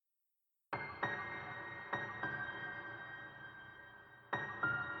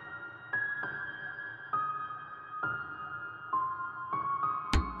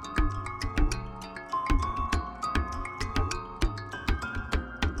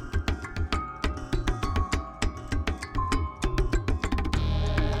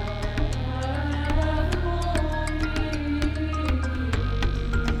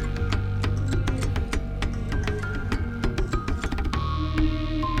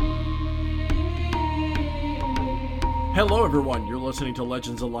Hello everyone, you're listening to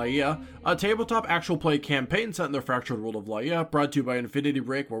Legends of Laia, a tabletop actual play campaign set in the fractured world of Laia, brought to you by Infinity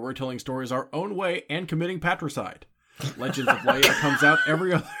Break, where we're telling stories our own way and committing patricide. Legends of Laia comes out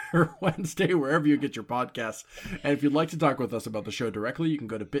every other Wednesday wherever you get your podcasts. And if you'd like to talk with us about the show directly, you can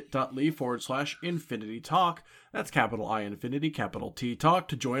go to bit.ly/Infinity Talk. That's capital I Infinity, capital T Talk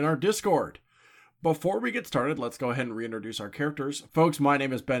to join our Discord. Before we get started, let's go ahead and reintroduce our characters. Folks, my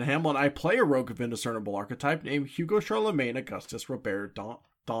name is Ben Hamlin. I play a rogue of indiscernible archetype named Hugo Charlemagne Augustus Robert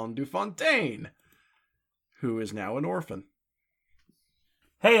Don Dufontaine, who is now an orphan.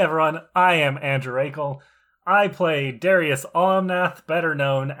 Hey everyone, I am Andrew Akel. I play Darius Omnath, better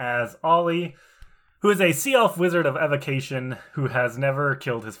known as Ollie, who is a sea elf wizard of evocation who has never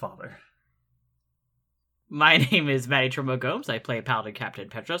killed his father. My name is Maddie Trumbo Gomes. I play Paladin Captain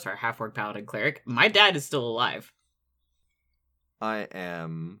Petros, our half-orc Paladin Cleric. My dad is still alive. I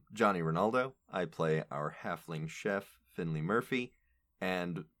am Johnny Ronaldo. I play our halfling chef, Finley Murphy,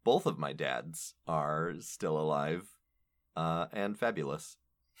 and both of my dads are still alive and fabulous.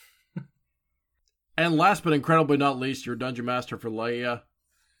 And last but incredibly not least, your Dungeon Master for Laia,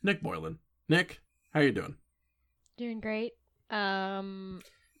 Nick Boylan. Nick, how you doing? Doing great. Is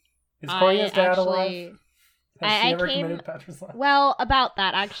Coria's dad alive? Has she ever committed patricide? Well, about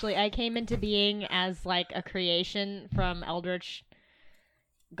that, actually. I came into being as, like, a creation from Eldritch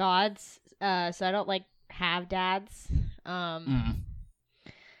gods, so I don't, like, have dads. If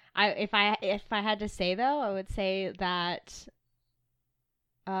I had to say, though, I would say that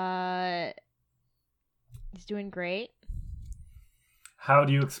he's doing great. How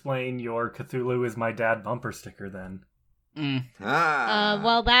do you explain your Cthulhu is my dad bumper sticker, then?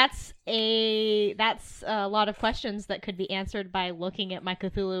 Well, that's a lot of questions that could be answered by looking at my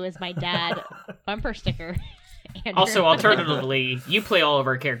Cthulhu is my dad bumper sticker. Also, alternatively, you play all of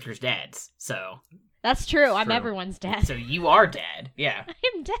our characters' dads, so... That's true, I'm true. everyone's dad. So you are dad, yeah.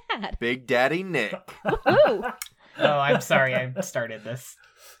 I'm dad. Big Daddy Nick. Woohoo! Oh, I'm sorry I started this.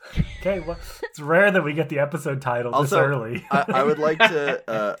 Okay, well, it's rare that we get the episode title this early. I would like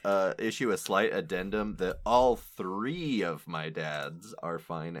to issue a slight addendum that all three of my dads are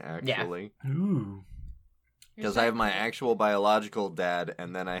fine, actually. Yeah. Ooh. Because I have my actual biological dad,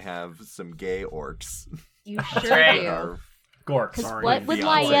 and then I have some gay orcs. You sure right. do. Gorks. Because Sorry. what would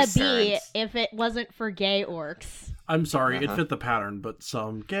Beyond Laia my be parents. if it wasn't for gay orcs? I'm sorry, it fit the pattern, but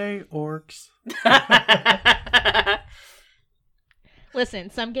some gay orcs. Listen,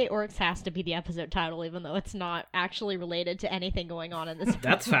 some gay orcs has to be the episode title, even though it's not actually related to anything going on in this.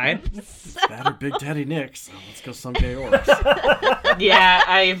 That's fine. That or Big Daddy Nick, so let's go some gay orcs. Yeah,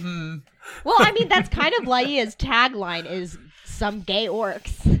 Well, I mean, that's kind of Laia's tagline is some gay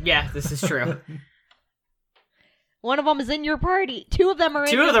orcs. Yeah, this is true. One of them is in your party. Two of them are in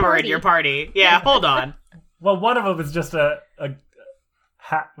Two your of them party. are in your party. Yeah, hold on. Well, one of them is just it'd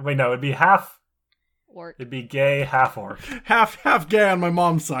be half. Orc. It'd be gay, half orc. half gay on my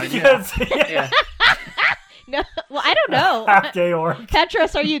mom's side, yeah. Yes, Yeah. No, well, I don't know. half gay orc.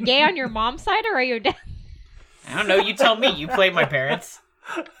 Petros, are you gay on your mom's side or are you dad? I don't know, you tell me. You play my parents.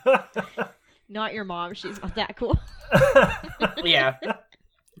 Not your mom. She's not that cool. Yeah. A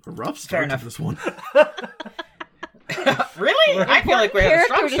rough Fair start to enough. this one. Really? I feel like we have a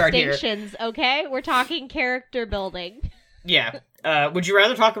strong Character start here. distinctions, okay? We're talking character building. Yeah. Would you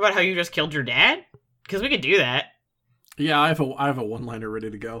rather talk about how you just killed your dad? Because we could do that. Yeah, I have a one-liner ready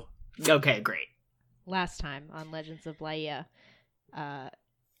to go. Okay, great. Last time on Legends of Laia,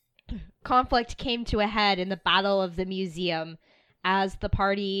 conflict came to a head in the Battle of the Museum as the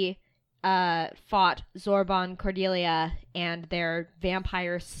party fought Zorban Cordelia and their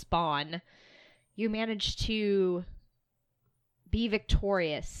vampire spawn. You managed to be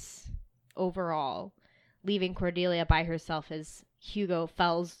victorious overall, leaving Cordelia by herself as Hugo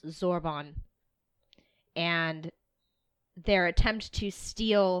fells Zorban. And their attempt to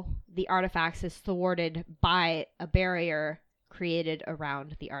steal the artifacts is thwarted by a barrier created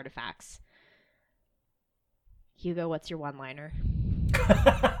around the artifacts. Hugo, what's your one-liner?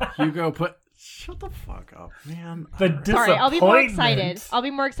 Hugo shut the fuck up, man. Sorry, I'll be more Disappointment. excited. I'll be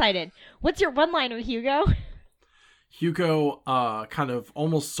more excited. What's your one-liner, Hugo? Hugo kind of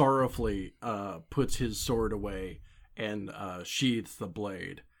almost sorrowfully puts his sword away and sheaths the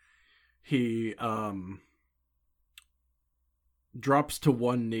blade. He drops to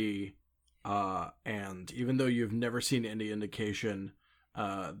one knee, and even though you've never seen any indication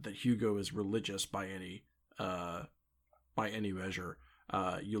that Hugo is religious by any measure,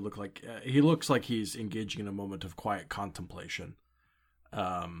 he looks like he's engaging in a moment of quiet contemplation.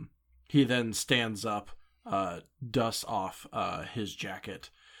 He then stands up, dusts off his jacket,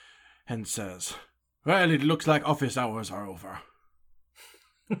 and says, Well, it looks like office hours are over.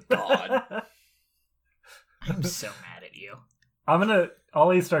 God. I'm so mad at you.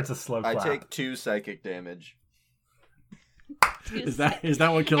 Ollie starts a slow I clap. take 2 psychic damage. Is that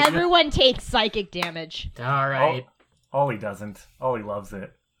what kills you? Everyone takes psychic damage. All right. Ollie doesn't. Ollie loves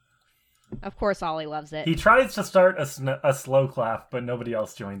it. Of course, Ollie loves it. He tries to start a slow clap, but nobody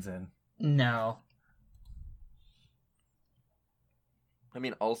else joins in. No. I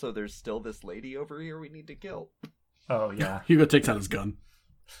mean, also, there's still this lady over here we need to kill. Oh, yeah. Hugo takes out his gun.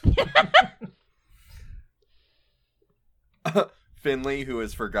 Finley, who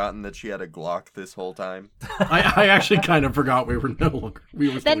has forgotten that she had a Glock this whole time. I actually kind of forgot we were no longer. We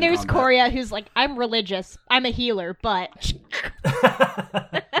were. Then there's Korea, who's like, I'm religious. I'm a healer, but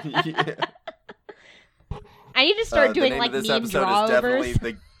Yeah. I need to start The doing name like of this meme episode is drawovers.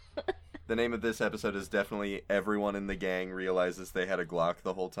 definitely the name of this episode is definitely everyone in the gang realizes they had a Glock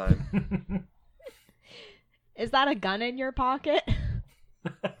the whole time. Is that a gun in your pocket?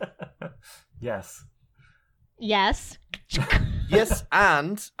 Yes. Yes. Yes,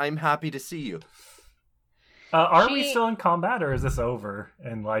 and I'm happy to see you. Are we She- still in combat, or is this over?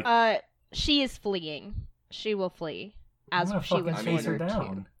 And like, She is fleeing. She will flee as I'm gonna she fucking was chase her ordered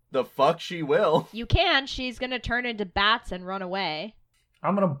down. to. The fuck she will. You can. She's gonna turn into bats and run away.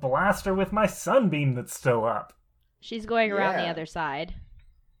 I'm gonna blast her with my sunbeam that's still up. She's going around the Yeah. other side.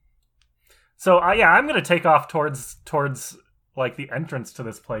 So I'm gonna take off towards like the entrance to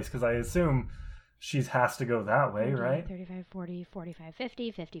this place because I assume she has to go that way, 30, right? 35, 40, 45,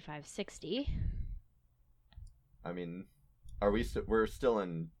 50, 55, 60. I mean, are we? We're still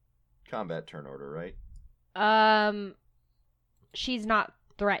in combat turn order, right? She's not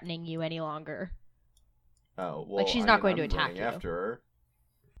threatening you any longer. Oh, well, Like, she's I not mean, going to I'm attack running you. after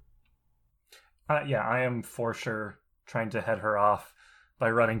her. Yeah, I am for sure trying to head her off by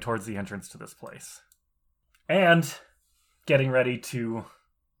running towards the entrance to this place. And getting ready to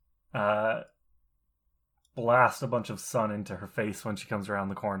blast a bunch of sun into her face when she comes around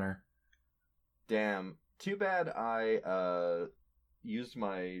the corner. Damn. Too bad I used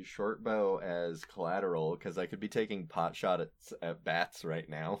my short bow as collateral because I could be taking pot shots at bats right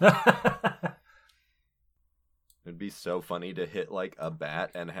now. It'd be so funny to hit like a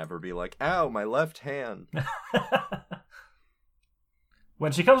bat and have her be like, "Ow, my left hand."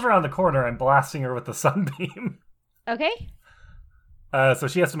 When she comes around the corner, I'm blasting her with the sunbeam. Okay. So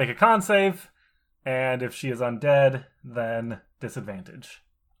she has to make a con save, and if she is undead, then disadvantage.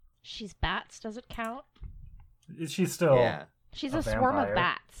 She's bats. Does it count? She's still... Yeah. She's A a swarm vampire. of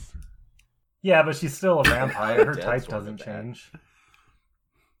bats. Yeah, but she's still a vampire. Her Dead type swarm of doesn't bats. change.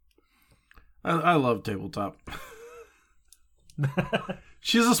 I love tabletop.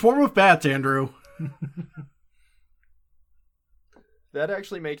 She's a swarm of bats, Andrew. That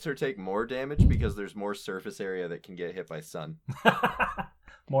actually makes her take more damage because there's more surface area that can get hit by sun.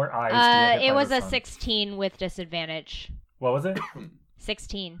 More eyes. to get hit It by was the a sun. 16 with disadvantage. What was it?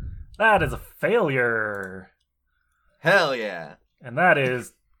 16. That is a failure. Hell yeah. And that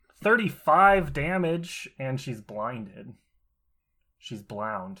is 35 damage, and she's blinded. She's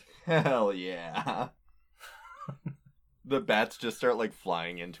blound. Hell yeah. The bats just start like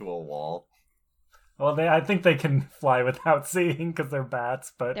flying into a wall. Well, I think they can fly without seeing because they're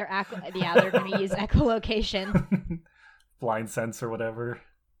bats, but They're they're going to use echolocation. blind sense or whatever.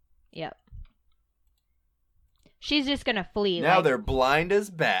 Yep. She's just going to flee. Now like, they're blind as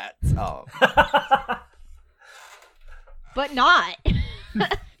bats. Oh. but not.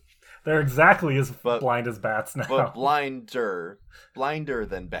 They're exactly as But- blind as bats now. But blinder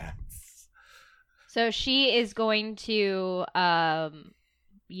than bats. So she is going to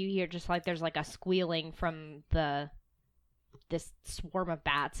you hear just like there's like a squealing from this swarm of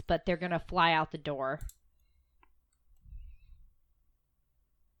bats, but they're going to fly out the door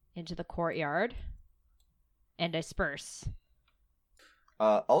into the courtyard and disperse.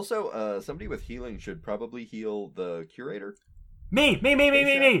 Also, somebody with healing should probably heal the curator. Me!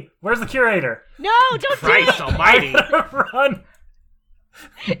 Where's the curator? No, don't Christ do almighty. Run!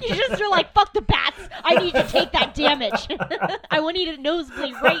 it! You just are like, fuck the bats. I need to take that damage. I want need a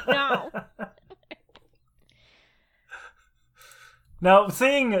nosebleed right now. Now,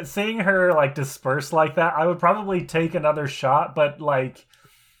 seeing her like disperse like that, I would probably take another shot, but like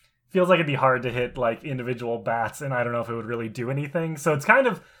feels like it'd be hard to hit like individual bats, and I don't know if it would really do anything. So it's kind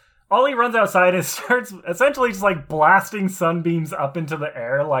of Ollie runs outside and starts essentially just like blasting sunbeams up into the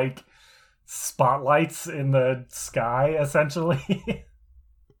air like spotlights in the sky, essentially.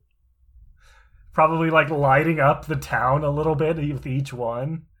 Probably like lighting up the town a little bit with each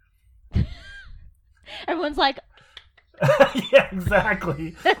one. Everyone's like, Yeah,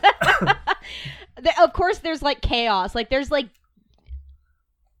 exactly. Of course, there's like chaos. Like there's like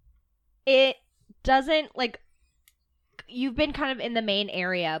it doesn't like you've been kind of in the main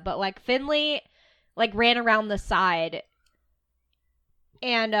area, but like Finley like ran around the side,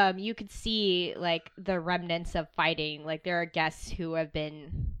 and you could see like the remnants of fighting. Like there are guests who have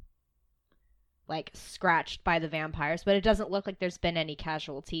been like scratched by the vampires, but it doesn't look like there's been any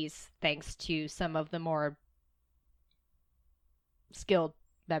casualties thanks to some of the more skilled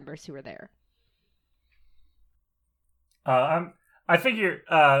members who were there. I figure,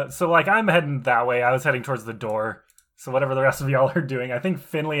 so like I'm heading that way. I was heading towards the door. So whatever the rest of y'all are doing, I think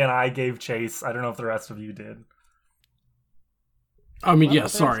Finley and I gave chase. I don't know if the rest of you did. I mean, Well, yeah,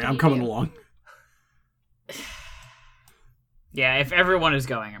 what sorry, else do I'm you coming do? along. Yeah, if everyone is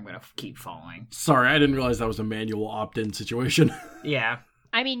going, I'm gonna keep following. Sorry, I didn't realize that was a manual opt-in situation. Yeah.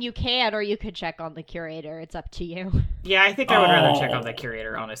 I mean, you can, or you could check on the curator. It's up to you. Yeah, I think I would rather check on Oh. the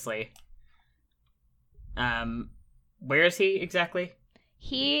curator, honestly. Where is he exactly?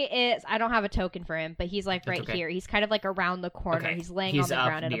 He is. I don't have a token for him, but he's like That's right okay. here. He's kind of like around the corner. Okay. He's laying He's on the up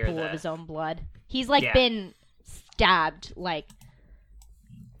ground in a near pool the- of his own blood. He's like Yeah. been stabbed, like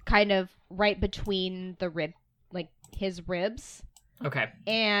kind of right between the rib, like his ribs, Okay.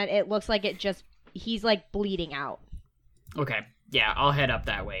 and it looks like he's like bleeding out. Okay. Yeah, I'll head up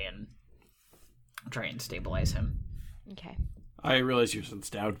that way and try and stabilize him. Okay. I realize you said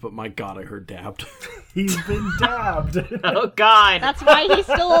stabbed, but my god, I heard dabbed. He's been dabbed. Oh, God! That's why he's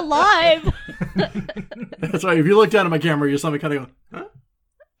still alive. That's right, if you look down at my camera, you saw me kind of go, huh?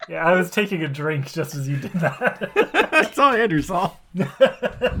 Yeah, I was taking a drink just as you did that. That's all Andrew saw.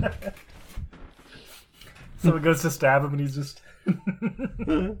 Someone goes to stab him and he's just...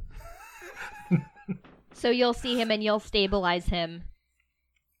 So you'll see him and you'll stabilize him.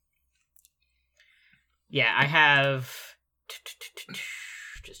 Yeah, I have...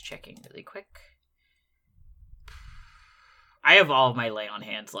 Just checking really quick. I have all of my lay on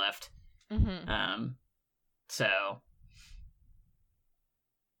hands left. Mm-hmm. So...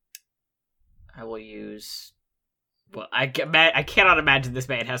 I will use... Well, I cannot imagine this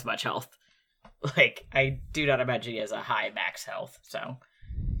man has much health. Like, I do not imagine he has a high max health, so...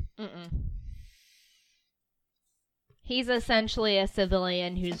 Mm-mm. He's essentially a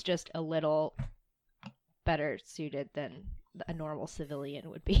civilian who's just a little better suited than a normal civilian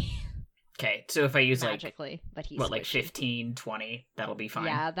would be. Okay, so if I use, like, magically, but he's what, like squishy. 15, 20, that'll be fine?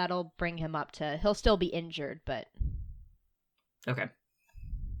 Yeah, that'll bring him up to... He'll still be injured, but Okay.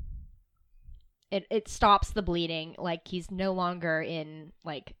 it stops the bleeding. Like, he's no longer in,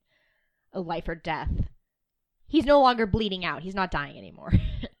 like, a life or death. He's no longer bleeding out. He's not dying anymore.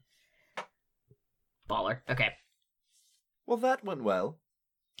 Baller. Okay. Well, that went well.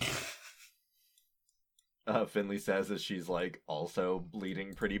 Finley says as she's, like, also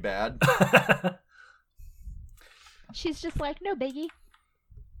bleeding pretty bad. She's just like, no biggie.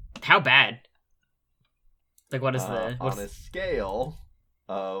 How bad? Like, what is On what's... a scale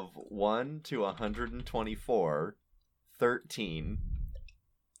of 1 to 124, 13.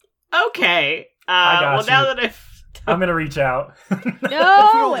 Okay. I got well, now you. that I've... I'm gonna reach out.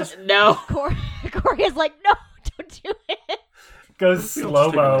 No! No. Corey is like, no, don't do it. Goes We don't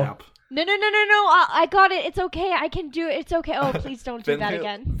just take a slow-mo. nap. No. I got it. It's okay. I can do it. It's okay. Oh, please don't do that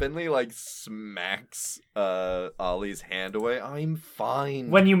again. Finley, like, smacks Ollie's hand away. I'm fine.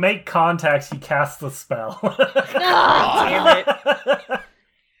 When you make contact, he casts the spell. Ah! Damn it.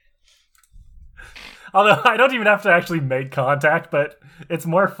 Although I don't even have to actually make contact, but it's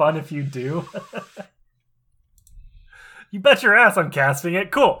more fun if you do. You bet your ass I'm casting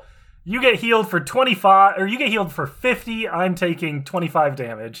it. Cool. You get healed for 25, or you get healed for 50. I'm taking 25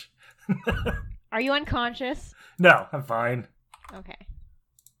 damage. Are you unconscious? No, I'm fine. Okay.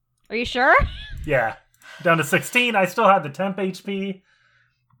 Are you sure? Yeah. Down to 16. I still had the temp HP.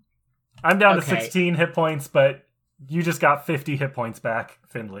 I'm down to Okay. 16 hit points, but you just got 50 hit points back,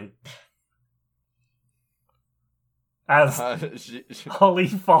 Finley. As Holly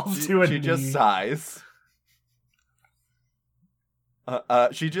falls to a she knee. just sighs.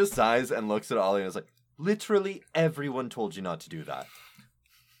 She just sighs and looks at Ollie and is like, literally everyone told you not to do that.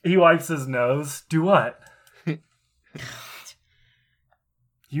 He wipes his nose. Do what?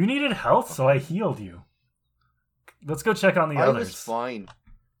 You needed health, so I healed you. Let's go check on the I others. was fine.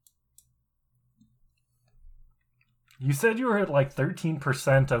 You said you were at like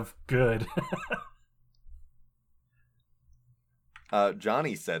 13% of good.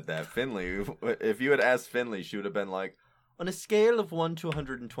 Johnny said that. Finley, if you had asked Finley, she would have been like, on a scale of 1 to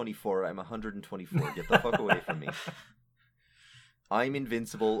 124, I'm 124. Get the fuck away from me. I'm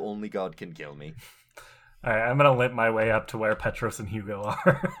invincible. Only God can kill me. Alright, I'm gonna limp my way up to where Petros and Hugo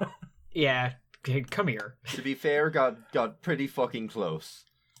are. Yeah. Come here. To be fair, got pretty fucking close.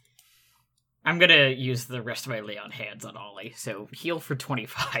 I'm gonna use the rest of my lay on hands on Ollie, so heal for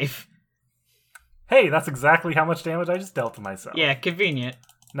 25. Hey, that's exactly how much damage I just dealt to myself. Yeah, convenient.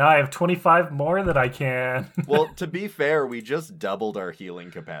 Now I have 25 more that I can. Well, to be fair, we just doubled our healing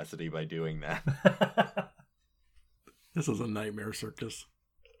capacity by doing that. This is a nightmare circus.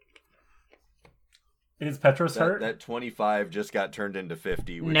 Is Petros hurt? That 25 just got turned into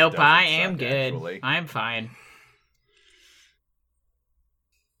 50. Which Nope, doesn't I am suck, good. actually. I'm fine.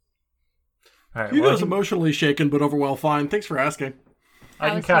 All right, Hugo's emotionally shaken, but overall fine. Thanks for asking. I How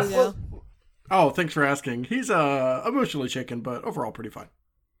can is cast. Hugo? Oh, thanks for asking. He's emotionally shaken, but overall pretty fine.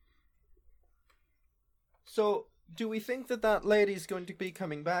 So, do we think that lady's going to be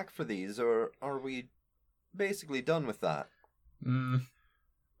coming back for these, or are we basically done with that?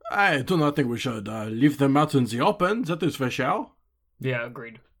 I do not think we should leave them out in the open. That is for sure. Yeah,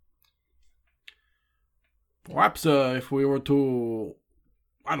 agreed. Perhaps if we were to,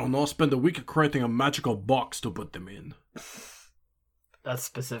 I don't know, spend a week creating a magical box to put them in. That's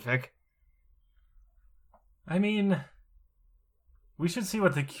specific. I mean, we should see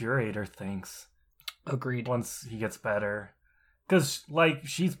what the curator thinks Agreed. once he gets better. Because, like,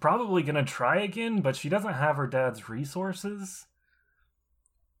 she's probably going to try again, but she doesn't have her dad's resources.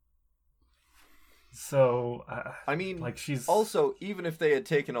 So, I mean, like, she's... also, even if they had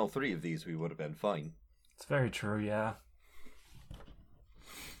taken all 3 of these, we would have been fine. It's very true, yeah.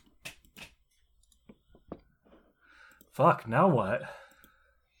 Fuck, now what?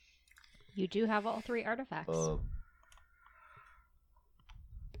 You do have all 3 artifacts.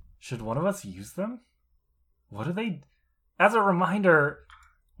 Should one of us use them? What do they... As a reminder,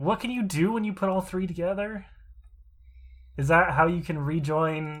 what can you do when you put all 3 together? Is that how you can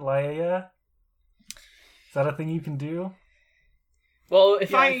rejoin Laia? Is that a thing you can do? Well,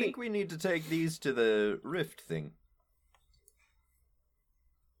 if Yeah, I think we need to take these to the rift thing.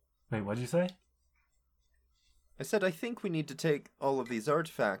 Wait, what'd you say? I said I think we need to take all of these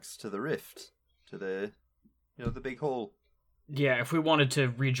artifacts to the rift. To the, the big hole. Yeah, if we wanted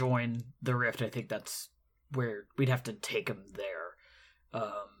to rejoin the rift, I think that's where we'd have to take him there.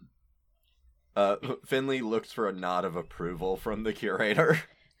 Finley looks for a nod of approval from the curator.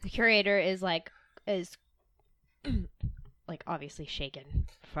 The curator is like obviously shaken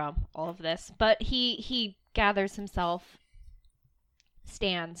from all of this, but he gathers himself,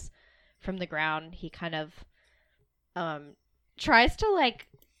 stands from the ground. He kind of tries to like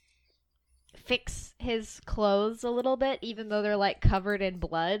fix his clothes a little bit, even though they're like covered in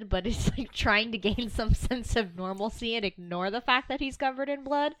blood, but he's like trying to gain some sense of normalcy and ignore the fact that he's covered in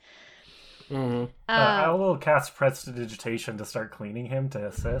blood. Mm-hmm. I will cast Prestidigitation to start cleaning him to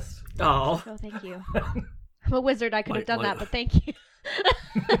assist. Oh. Oh, thank you. I'm a wizard. I could have done that, but thank you.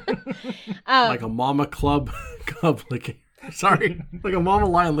 Like a mama cub licking. Sorry, like a mama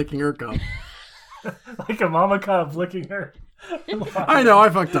lion licking her cub. Like a mama cub licking her. I know, I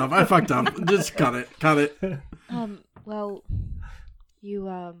fucked up. Just cut it. Well,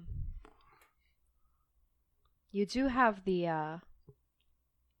 you do have the,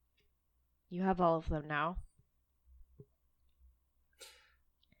 you have all of them now.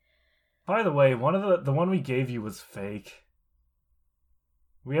 By the way, one of the one we gave you was fake.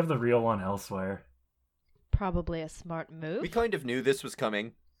 We have the real one elsewhere. Probably a smart move. We kind of knew this was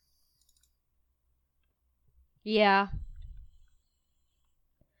coming. Yeah.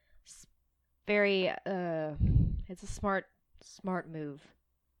 Very, it's a smart move.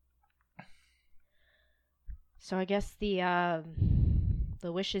 So I guess the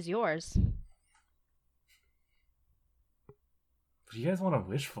wish is yours. What do you guys want to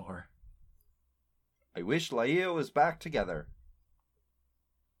wish for? I wish Laia was back together.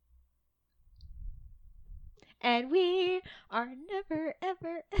 And we are never,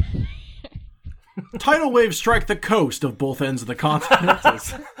 ever... Tidal waves strike the coast of both ends of the continent.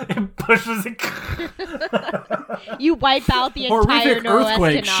 It pushes it. You wipe out the Horrific entire Norwestern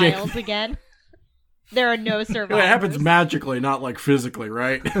earthquake shake. Isles again. There are no survivors. It happens magically, not like physically,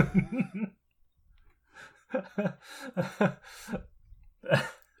 right?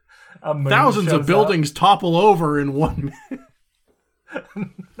 Thousands of buildings topple over in 1 minute.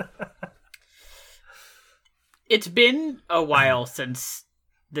 It's been a while since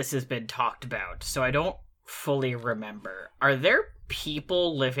this has been talked about, so I don't fully remember. Are there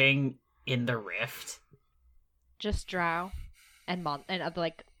people living in the rift? Just drow and other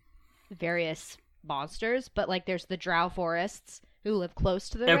like various monsters, but like there's the drow forests who live close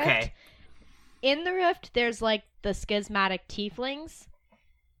to the rift. Okay. In the rift, there's like the schismatic tieflings,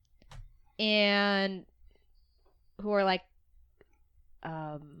 and who are like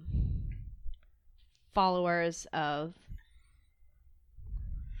followers of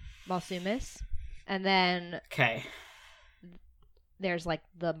Malsumis. And then Okay. there's like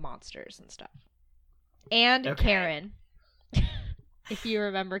the monsters and stuff. And Okay. Karen. If you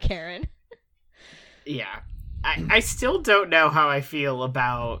remember Karen. Yeah. I still don't know how I feel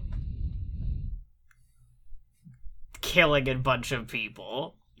about killing a bunch of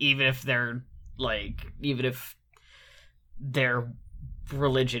people, even if their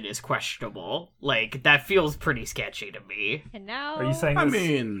religion is questionable. Like, that feels pretty sketchy to me. And now Are you saying I this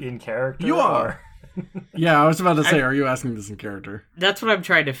mean, in character? you are. or- Yeah, I was about to say, are you asking this in character? That's what I'm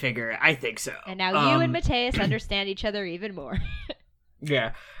trying to figure. I think so. And now you and Mateus understand each other even more.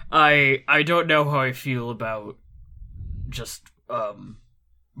 Yeah. I don't know how I feel about just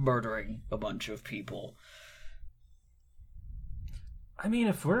murdering a bunch of people. I mean,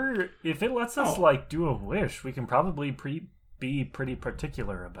 if it lets us like do a wish, we can probably be pretty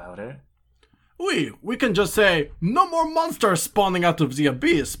particular about it. We can just say, no more monsters spawning out of the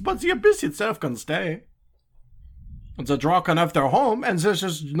abyss, but the abyss itself can stay. The draw can have their home, and there's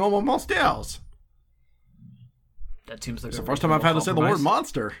just no more monsters. That seems like It's a the first time I've had to say the word compromise.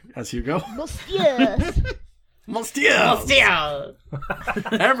 monster, as Hugo. Monsters. Monsters! Yeah.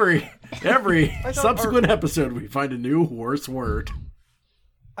 Every thought subsequent episode, we find a new worse word.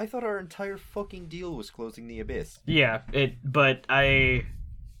 I thought our entire fucking deal was closing the abyss. Yeah, but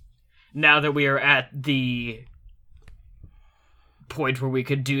now that we are at the point where we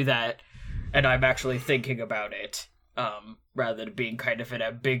could do that, and I'm actually thinking about it, rather than being kind of an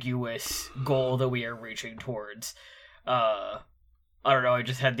ambiguous goal that we are reaching towards, I don't know, I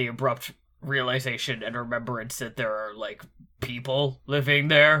just had the abrupt realization and remembrance that there are, like, people living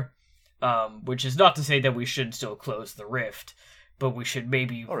there, which is not to say that we should still close the rift, but we should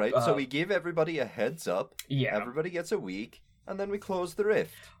maybe... Alright, so we give everybody a heads up. Yeah. Everybody gets a week, and then we close the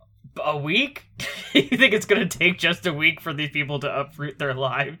rift. A week? You think it's gonna take just a week for these people to uproot their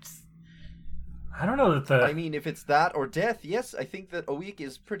lives? I don't know that the I mean, if it's that or death, yes, I think that a week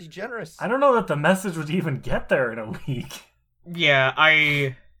is pretty generous. I don't know that the message would even get there in a week.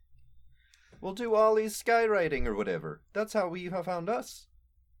 Yeah, We'll do Ollie's skywriting or whatever. That's how we have found us.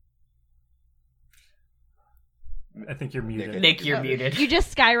 I think you're muted. Nick, you're muted. You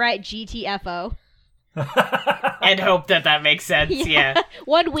just skywrite GTFO. And hope that makes sense, yeah.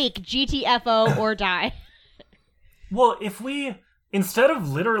 1 week, GTFO or die. Well, if we, instead of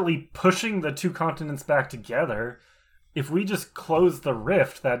literally pushing the two continents back together, if we just close the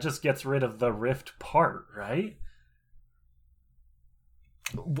rift, that just gets rid of the rift part, right?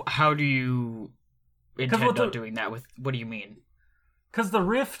 How do you intend what the- on doing that with... What do you mean? Because the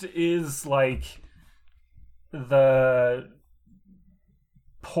rift is like the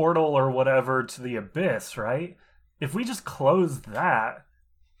portal or whatever to the abyss, right? If we just close that,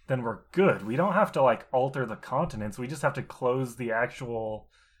 then we're good. We don't have to like alter the continents. We just have to close the actual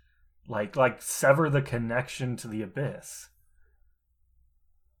like sever the connection to the abyss.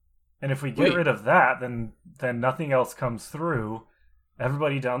 And if we get Wait. rid of that, then nothing else comes through.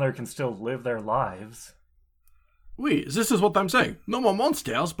 Everybody down there can still live their lives. This is what I'm saying. No more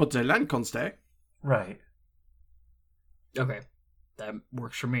monsters, but the land can stay. Right. Okay. That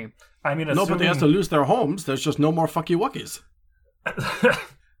works for me. I mean, Nobody has to lose their homes. There's just no more fucky wuckies.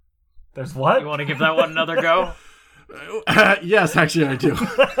 There's what? You want to give that one another go? Yes, actually, I do.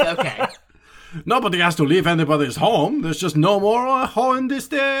 Okay. Nobody has to leave anybody's home. There's just no more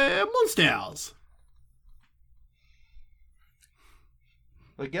horrendous monsters.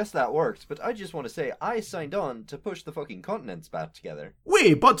 I guess that worked, but I just want to say I signed on to push the fucking continents back together.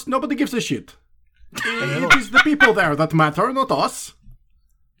 But nobody gives a shit. It is the people there that matter, not us.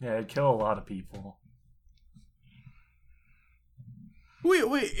 Yeah, it'd kill a lot of people.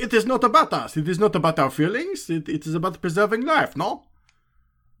 It is not about us. It is not about our feelings. It is about preserving life, no?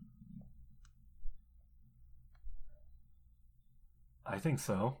 I think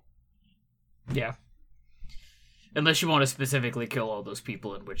so. Yeah. Unless you want to specifically kill all those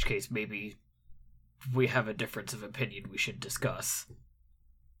people, in which case maybe we have a difference of opinion we should discuss.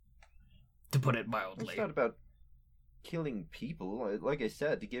 To put it mildly. It's not about killing people. Like I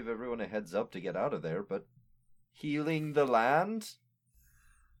said, to give everyone a heads up to get out of there, but healing the land?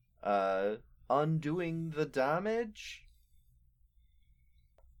 Undoing the damage?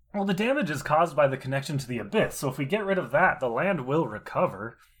 Well, the damage is caused by the connection to the abyss, so if we get rid of that, the land will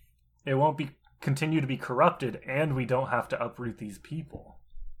recover. It won't continue to be corrupted, and we don't have to uproot these people.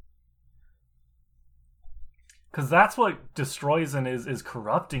 Because that's what destroys and is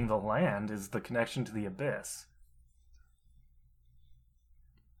corrupting the land, is the connection to the abyss.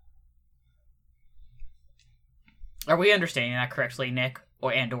 Are we understanding that correctly, Nick?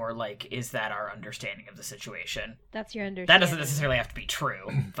 or like, is that our understanding of the situation? That's your understanding. That doesn't necessarily have to be true,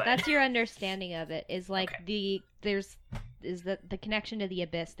 but That's your understanding of it. Is like Okay. the connection to the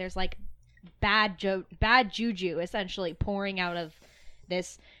abyss. There's like bad juju essentially pouring out of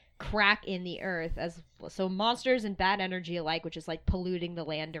this crack in the earth, so monsters and bad energy alike, which is like polluting the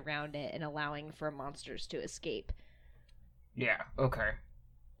land around it and allowing for monsters to escape, yeah, okay.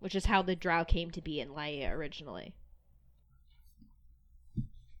 which is how the drow came to be in Laia originally.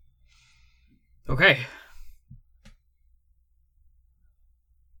 Okay.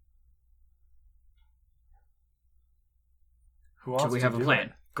 Who wants So we to have a do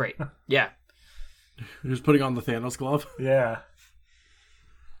plan. Great. Yeah. Who's putting on the Thanos glove? it? Yeah.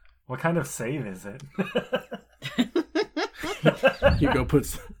 What kind of save is it? Hugo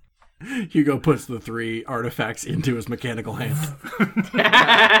puts the 3 artifacts into his mechanical hand.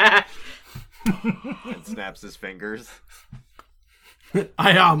 And snaps his fingers.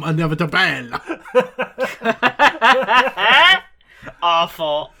 I am inevitable.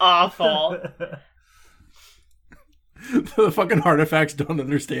 Awful. The fucking artifacts don't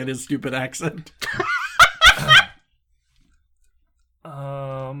understand his stupid accent.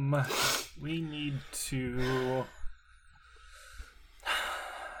 We need to.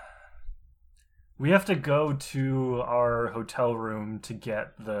 We have to go to our hotel room to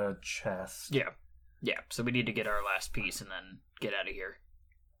get the chest. Yeah. So we need to get our last piece and then get out of here.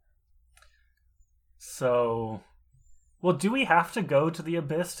 So, well, do we have to go to the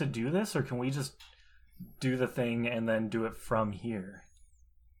abyss to do this, or can we just do the thing and then do it from here?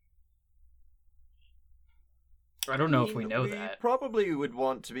 I don't know if we know We that. probably would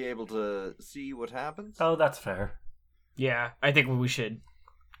want to be able to see what happens. Oh, that's fair. Yeah, I think we should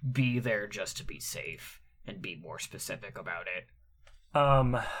be there just to be safe and be more specific about it.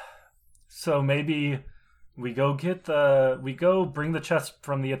 So maybe we go bring the chest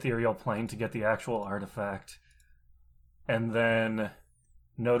from the ethereal plane to get the actual artifact, and then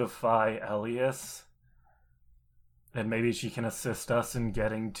notify Elias, and maybe she can assist us in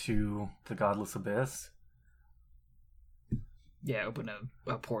getting to the Godless Abyss. Yeah, open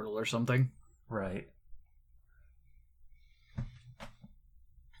a portal or something. Right.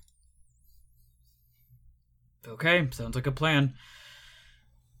 Okay, sounds like a plan.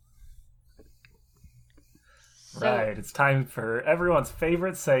 So, Right, it's time for everyone's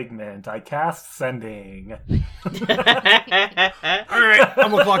favorite segment. I cast sending. All right,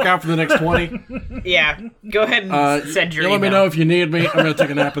 I'm gonna clock out for the next 20. Yeah, go ahead and send your you email. let me know if you need me. I'm gonna take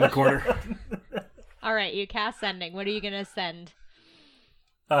a nap in the corner. all right, you cast sending. What are you gonna send?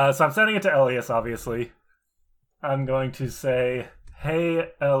 So I'm sending it to Elias, obviously. I'm going to say, "Hey,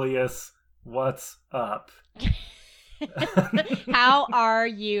 Elias, what's up?" How are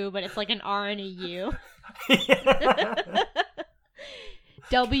you? But it's like an R and a U.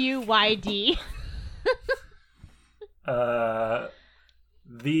 WYD.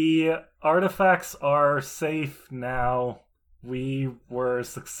 The artifacts are safe now. We were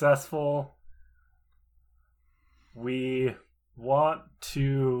successful. We want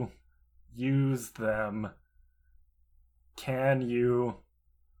to use them. Can you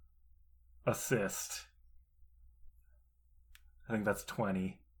assist? I think that's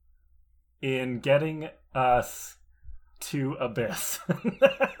 20. In getting us to Abyss.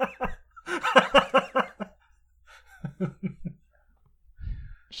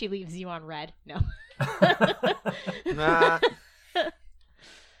 She leaves you on red. No. Nah.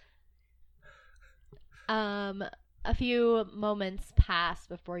 A few moments pass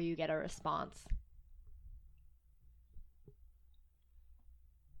before you get a response.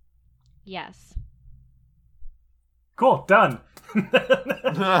 Yes. Cool, done.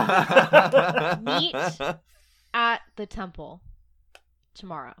 Meet at the temple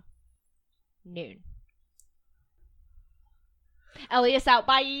tomorrow. Noon. Elias out.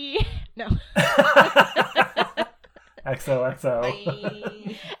 Bye. No. XOXO.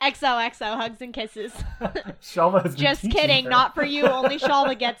 Bye. XOXO. Hugs and kisses. Shalva has been Just teaching kidding. her. Not for you. Only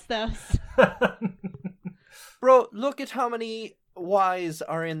Shalva gets those. Bro, look at how many Y's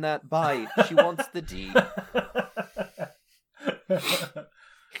are in that bite. She wants the D.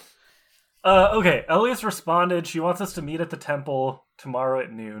 Okay, Elias responded. She wants us to meet at the temple tomorrow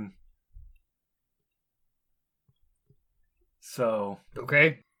at noon. So,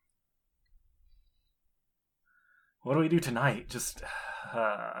 Okay. what do we do tonight? Just,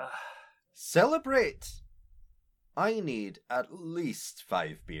 Celebrate! I need at least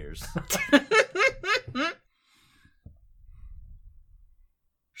 5 beers.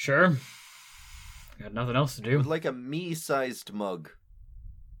 Sure. Got nothing else to do. With like a me-sized mug.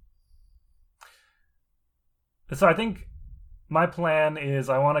 So I think My plan is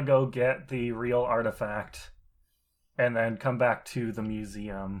I want to go get the real artifact and then come back to the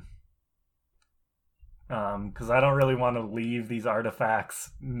museum. Because I don't really want to leave these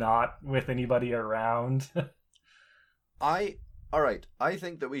artifacts not with anybody around. Alright, I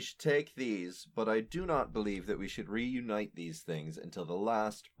think that we should take these, but I do not believe that we should reunite these things until the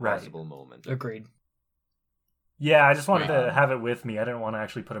last possible moment. Agreed. Yeah, I just wanted to have it with me. I didn't want to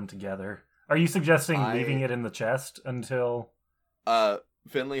actually put them together. Are you suggesting leaving it in the chest until...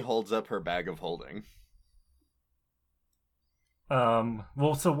 Finley holds up her bag of holding.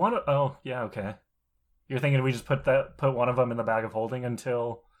 Well, so one... Oh, yeah, okay. You're thinking we just put one of them in the bag of holding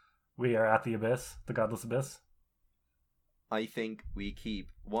until we are at the abyss, the godless abyss? I think we keep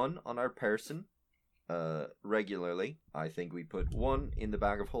one on our person regularly. I think we put one in the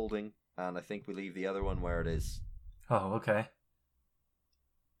bag of holding, and I think we leave the other one where it is. Oh, okay.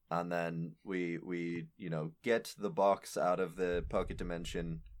 And then we get the box out of the pocket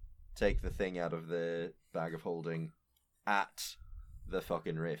dimension, take the thing out of the bag of holding at the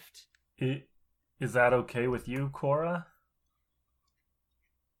fucking rift. Is that okay with you, Cora?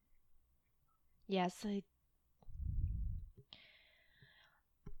 Yes,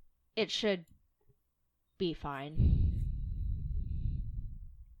 it should be fine.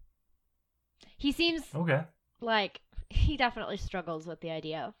 He seems okay. Like he definitely struggles with the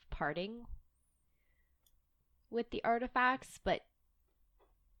idea of parting with the artifacts, but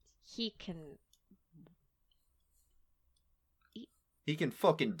he can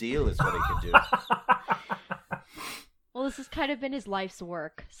fucking deal is what he can do. Well, this has kind of been his life's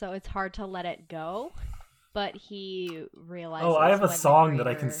work, so it's hard to let it go. But he realizes. Oh, I have a song that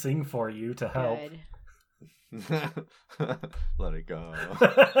I can sing for you to help. Let it go.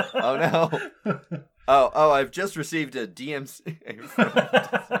 Oh no. Oh, I've just received a DMC.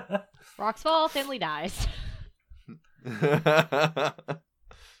 Rocks fall, Finley dies.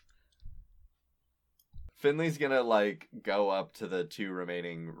 Finley's gonna go up to the two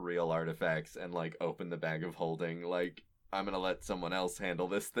remaining real artifacts and open the bag of holding. I'm gonna let someone else handle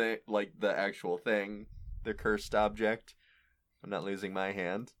this thing, the actual thing, the cursed object. I'm not losing my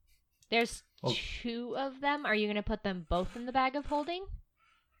hand. There's two of them. Are you going to put them both in the bag of holding?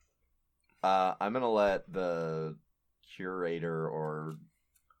 I'm going to let the curator or,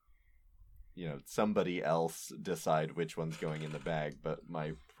 somebody else decide which one's going in the bag. But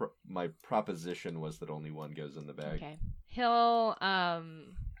my proposition was that only one goes in the bag. Okay. He'll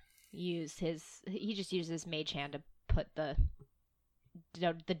he just uses mage hand to put the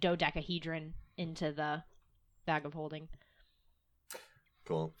dodecahedron into the bag of holding.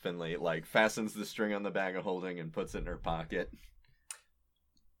 Cool. Finley fastens the string on the bag of holding and puts it in her pocket.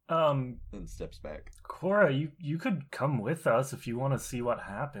 And steps back. Cora, you could come with us if you want to see what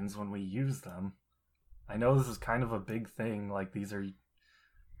happens when we use them. I know this is kind of a big thing. These are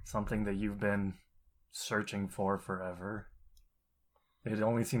something that you've been searching for forever. It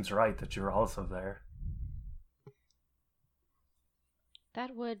only seems right that you're also there.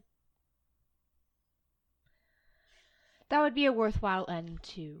 That would be a worthwhile end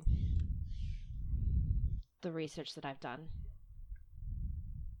to the research that I've done.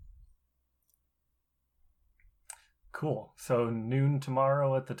 Cool. So noon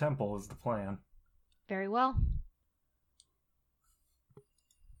tomorrow at the temple is the plan. Very well.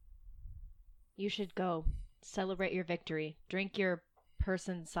 You should go. Celebrate your victory. Drink your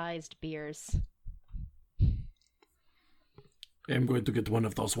person-sized beers. I'm going to get one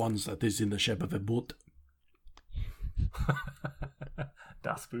of those ones that is in the shape of a boot.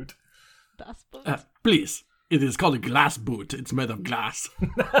 Das Boot. Das Boot. Please. It is called a glass boot. It's made of glass.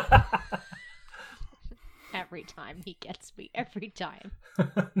 Every time he gets me. Every time.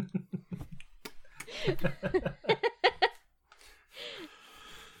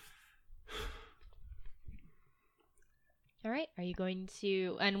 All right. Are you going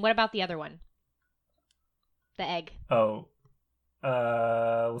to... And what about the other one? The egg. Oh.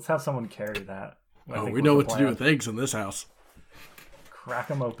 Let's have someone carry that. We know what to do with eggs in this house. Crack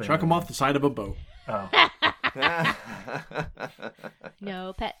them open. Chuck them off the side of a boat. Oh.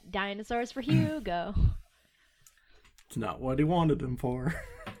 No pet dinosaurs for Hugo. It's not what he wanted them for.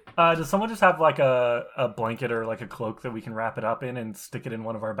 Does someone just have a blanket or a cloak that we can wrap it up in and stick it in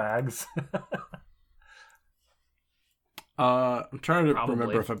one of our bags? I'm trying to Probably.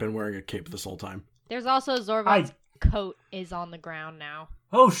 remember if I've been wearing a cape this whole time. There's also Zorvan's coat is on the ground now.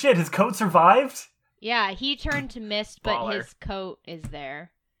 Oh shit, his coat survived? Yeah, he turned to mist, but Baller. his coat is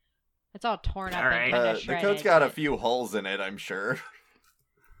there. It's all torn up All right. and kind of The shredded. coat's got a few holes in it, I'm sure.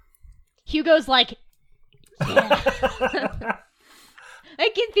 Hugo's like, yeah. I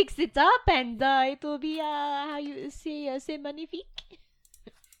can fix it up, and it will be how you say c'est magnifique.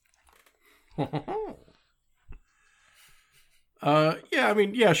 Yeah, I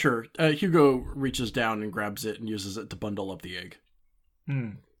mean, yeah, sure. Hugo reaches down and grabs it and uses it to bundle up the egg.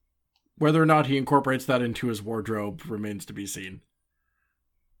 Whether or not he incorporates that into his wardrobe remains to be seen.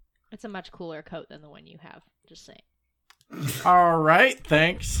 It's a much cooler coat than the one you have. Just saying. All right,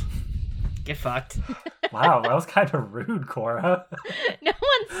 thanks. Get fucked. Wow, that was kind of rude, Cora. No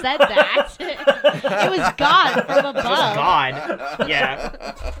one said that. It was God from above. God.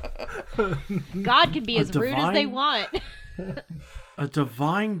 Yeah. God can be as rude as they divine- want. A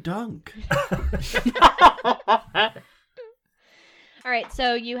divine dunk. All right,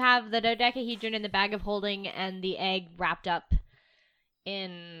 so you have the dodecahedron in the bag of holding and the egg wrapped up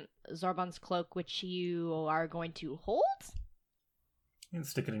in Zorban's cloak, which you are going to hold? You can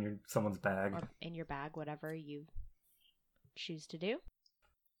stick it in someone's bag. Or in your bag, whatever you choose to do.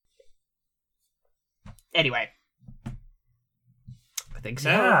 Anyway. I think so.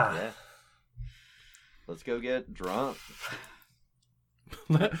 Yeah. Yeah. Let's go get drunk.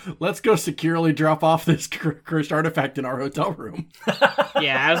 Let's go securely drop off this cursed artifact in our hotel room.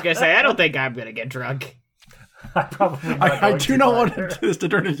 Yeah, I was gonna say, I don't think I'm gonna get drunk. I probably not I going do to not want either. this to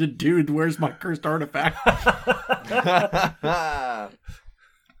turn into, dude, where's my cursed artifact?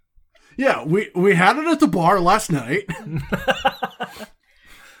 Yeah, we had it at the bar last night.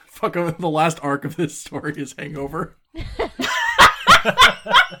 Fucking the last arc of this story is Hangover.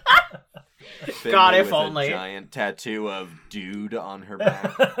 Finley God, if with only. a giant tattoo of dude on her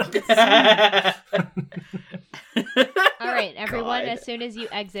back. All right, everyone, God. as soon as you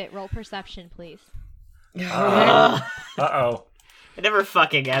exit, roll perception, please. Uh-oh. It never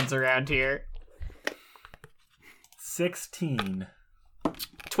fucking ends around here. 16.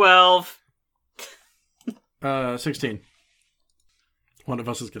 12. 16. One of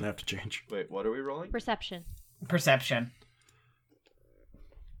us is gonna have to change. Wait, what are we rolling? Perception. Perception.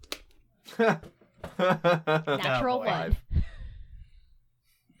 Natural boy.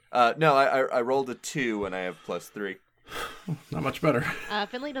 1. No, I rolled a 2 and I have +3. Not much better.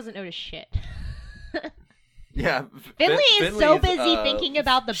 Finley doesn't notice shit. Yeah. Finley is so Finley's, busy thinking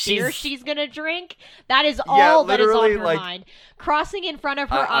about the beer she's- she's gonna drink. That is all that is on literally, her like, mind. Crossing in front of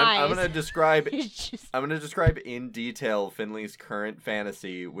her I'm eyes. gonna describe. is just... I'm gonna describe in detail Finley's current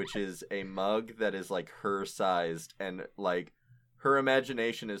fantasy, which is a mug that is like her sized, and like her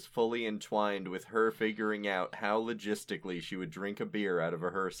imagination is fully entwined with her figuring out how logistically she would drink a beer out of a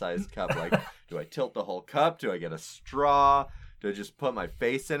her sized cup. Like, do I tilt the whole cup? Do I get a straw? Do I just put my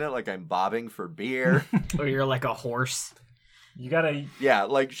face in it like I'm bobbing for beer? Or you're like a horse. You gotta Yeah,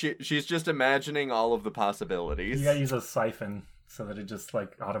 she's just imagining all of the possibilities. use a siphon so that it just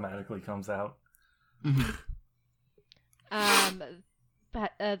like automatically comes out.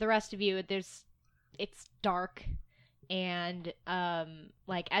 But the rest of you, it's dark, and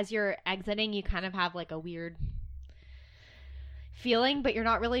like as you're exiting, you kind of have like a weird feeling, but you're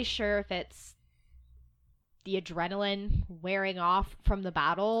not really sure if it's the adrenaline wearing off from the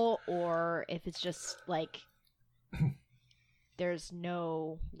battle or if it's just like there's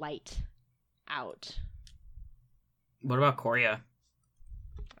no light out. What about Korea?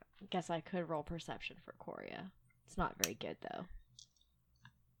 Guess I could roll perception for Korea. It's not very good though.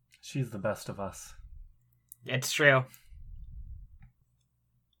 She's the best of us. It's true.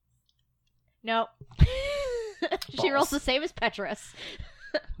 Nope. She rolls the same as Petrus.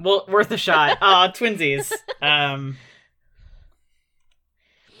 Well, worth a shot. Twinsies.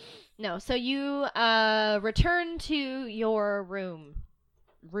 No, so you return to your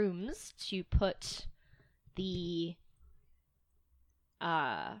rooms to put the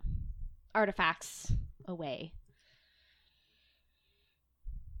artifacts away.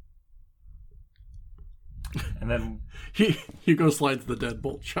 And then Hugo slides the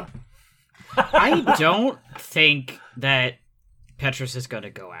deadbolt shot. I don't think that Petrus is going to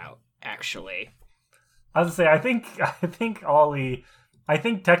go out, actually. I was gonna say, I think Ollie, I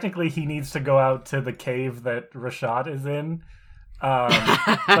think technically he needs to go out to the cave that Rashad is in. But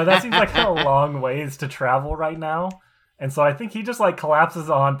that seems like a long ways to travel right now. And so I think he just like collapses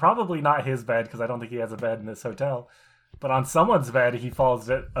on probably not his bed, because I don't think he has a bed in this hotel, but on someone's bed he falls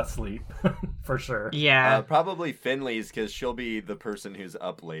asleep for sure. Yeah. Probably Finley's, because she'll be the person who's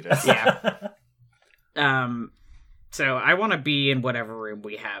up latest. Yeah. So I want to be in whatever room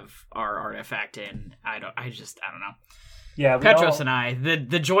we have our artifact in. I don't know. Yeah, we Petros all- and I,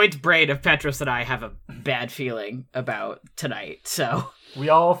 the joint brain of Petros and I have a bad feeling about tonight. So we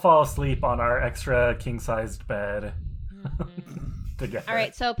all fall asleep on our extra king-sized bed together. All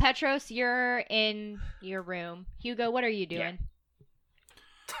right, so Petros, you're in your room. Hugo, what are you doing?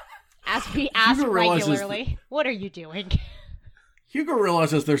 As we ask Hugo realizes regularly, what are you doing? Hugo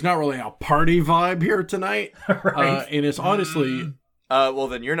realizes there's not really a party vibe here tonight. Right. And it's honestly... Well,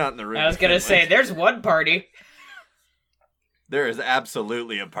 then you're not in the room. I was with gonna Finley. say, there's one party. There is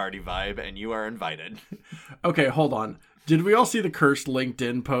absolutely a party vibe, and you are invited. Okay, hold on. Did we all see the cursed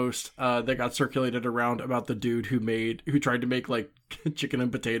LinkedIn post that got circulated around about the dude who tried to make like chicken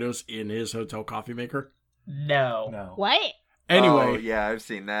and potatoes in his hotel coffee maker? No. No. What? Anyway, Oh, yeah, I've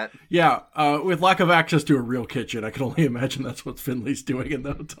seen that. yeah, with lack of access to a real kitchen, I can only imagine that's what Finley's doing in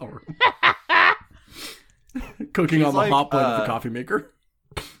the hotel room. Cooking She's on the like, hot plate of the coffee maker.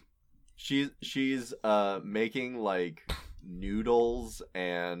 She's making like noodles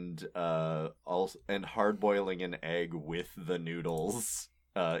and also and hard boiling an egg with the noodles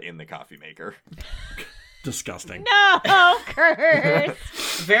in the coffee maker. Disgusting. No, Kurt.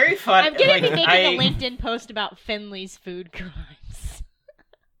 Very fun. I'm gonna like, be making a LinkedIn post about Finley's food crimes.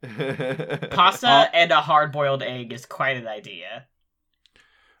 Pasta and a hard-boiled egg is quite an idea.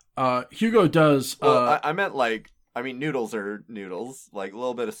 Hugo does... Well, I meant like, I mean, noodles are noodles. Like a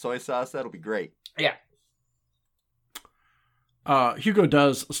little bit of soy sauce, that'll be great. Yeah. Hugo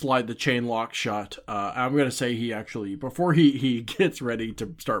does slide the chain lock shut. I'm going to say he actually, before he gets ready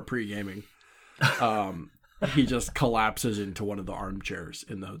to start pre-gaming, he just collapses into one of the armchairs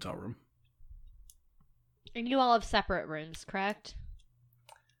in the hotel room. And you all have separate rooms, correct?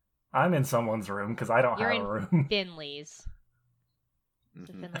 I'm in someone's room because I don't You're have in a room. Finley's. Is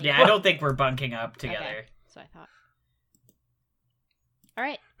it Mhm. Finley? Yeah, I don't think we're bunking up together. Okay, so I thought. All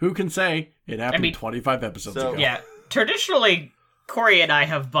right. Who can say it happened I mean- 25 episodes So- ago? Yeah. Traditionally, Corey and I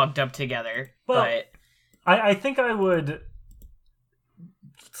have bunked up together, Well- but I think I would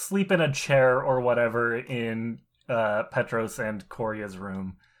sleep in a chair or whatever in Petros and Coria's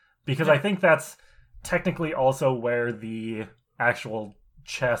room because I think that's technically also where the actual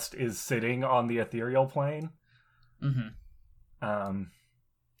chest is sitting on the ethereal plane. mhm.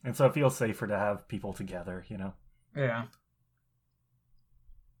 And so it feels safer to have people together, you know? Yeah.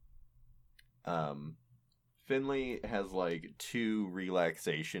 Finley has like 2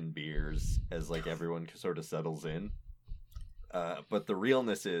 relaxation beers as like everyone sort of settles in. But the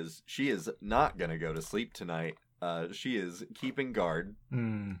realness is she is not gonna go to sleep tonight. She is keeping guard.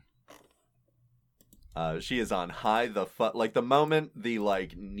 She is on high like the moment the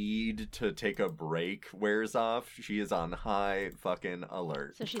like need to take a break wears off, she is on high fucking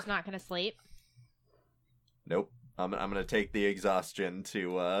alert. So she's not gonna sleep. Nope. I'm gonna take the exhaustion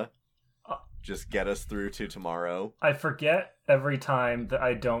to just get us through to tomorrow. I forget every time that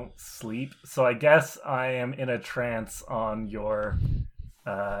I don't sleep, so I guess I am in a trance on your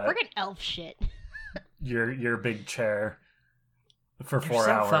Friggin' elf shit. your big chair for You're 4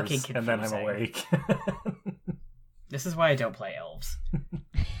 so hours, fucking and then I'm confusing. awake. This is why I don't play elves.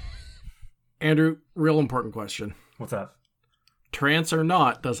 Andrew, real important question. What's up? Trance or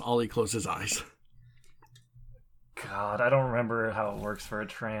not, does Ollie close his eyes? God, I don't remember how it works for a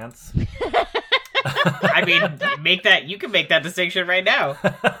trance. I mean, you can make that distinction right now.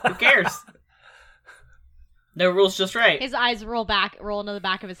 Who cares? No rules, just right. His eyes roll into the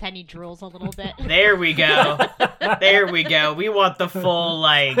back of his head, and he drools a little bit. There we go. There we go. We want the full,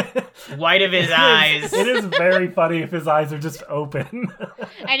 like, white of his eyes. It is very funny if his eyes are just open.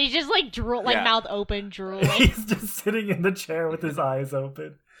 And he's just like Yeah. mouth open, drooling. He's just sitting in the chair with his eyes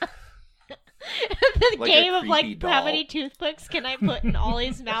open. The Like a game of like creepy how doll. many toothpicks can I put in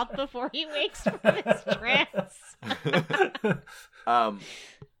Ollie's mouth before he wakes from his trance?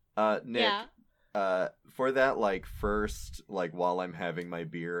 Nick, Yeah. for that like first like while I'm having my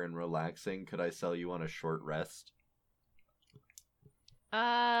beer and relaxing, could I sell you on a short rest?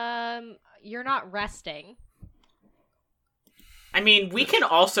 You're not resting. I mean, we can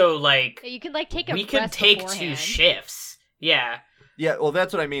also, like, You can like take a we could rest take 2 beforehand. shifts. Yeah. Yeah, well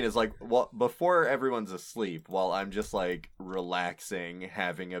that's what I mean is like before everyone's asleep, while I'm just like relaxing,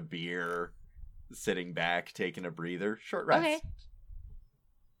 having a beer, sitting back, taking a breather, short rest. Okay.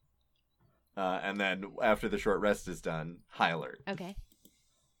 And then after the short rest is done, high alert. Okay.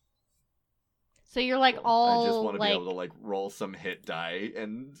 So you're like all I just want to like be able to like roll some hit die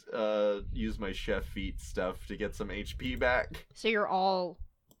and use my chef feat stuff to get some HP back. so you're all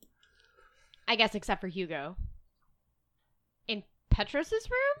I guess except for Hugo. In Petros's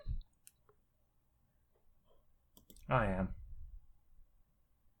room? I am.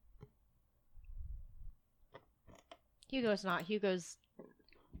 Hugo's not. Hugo's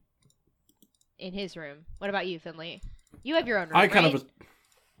in his room. What about you, Finley? You have your own room, I kind right?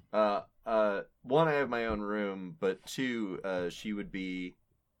 of... One, I have my own room, but 2, she would be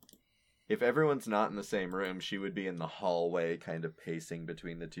if everyone's not in the same room, she would be in the hallway, kind of pacing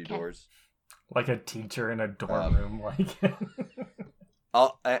between the two Okay. doors. Like a teacher in a dorm room, like.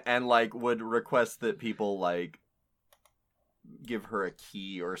 And like would request that people like give her a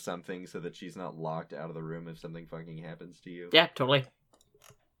key or something so that she's not locked out of the room if something fucking happens to you. Yeah, totally.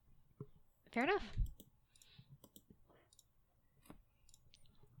 Fair enough.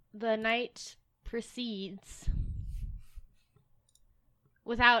 The night proceeds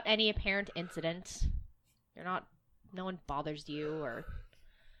without any apparent incident. No one bothers you or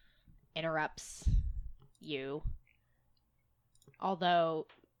interrupts you. Although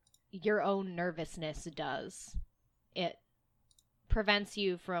your own nervousness does. It prevents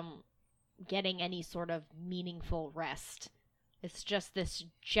you from getting any sort of meaningful rest. It's just this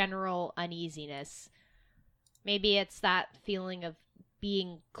general uneasiness. Maybe it's that feeling of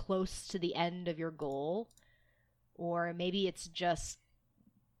being close to the end of your goal. Or maybe it's just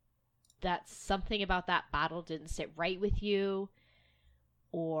that something about that battle didn't sit right with you.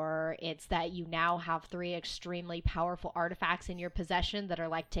 Or it's that you now have 3 extremely powerful artifacts in your possession that are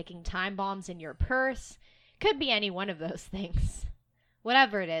like ticking time bombs in your purse. Could be any one of those things.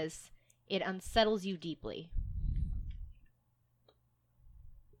 Whatever it is, it unsettles you deeply.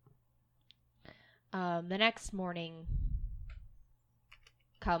 The next morning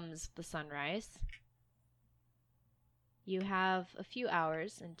comes the sunrise. You have a few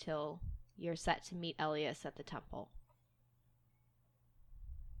hours until you're set to meet Elias at the temple.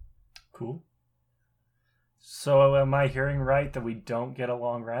 Cool. So am I hearing right that we don't get a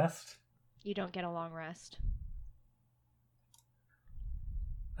long rest? You don't get a long rest.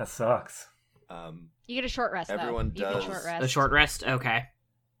 That sucks. You get a short rest, Everyone though. You does. get a short rest. A short rest? Okay.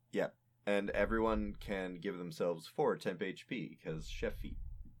 Yep. And everyone can give themselves 4 temp HP because chef feet.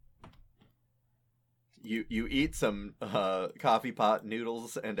 You eat some coffee pot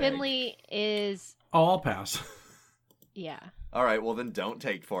noodles and egg. Finley is... Oh, I'll pass. Yeah. All right, well then don't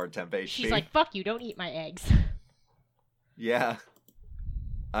take 4 temp HP. She's like, fuck you, don't eat my eggs. Yeah.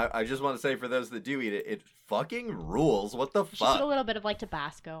 I just want to say for those that do eat it, it fucking rules. What the She fuck? put a little bit of, like,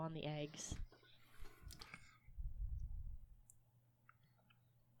 Tabasco on the eggs.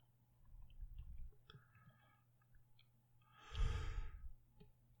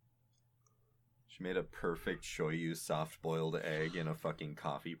 She made a perfect shoyu soft-boiled egg in a fucking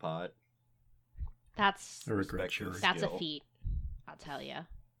coffee pot. That's I regret Respect sure. this. a skill. feat, I'll tell you.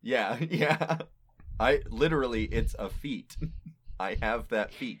 Yeah, yeah. It's a feat. I have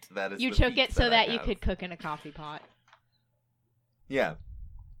that feat. That is You the took feat it so I that you have. could cook in a coffee pot. Yeah.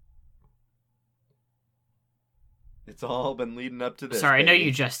 It's all been leading up to this. Sorry, I know baby.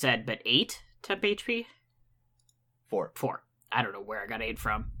 you just said, but 8 temp HP? 4. 4. I don't know where I got 8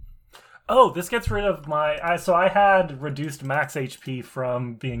 from. Oh, this gets rid of my... So I had reduced max HP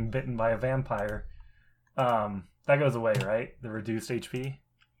from being bitten by a vampire. That goes away, right? The reduced HP?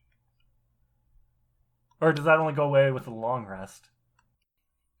 Or does that only go away with a long rest?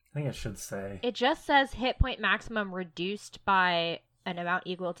 I think it should say. It just says hit point maximum reduced by an amount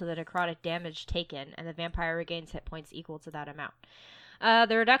equal to the necrotic damage taken, and the vampire regains hit points equal to that amount.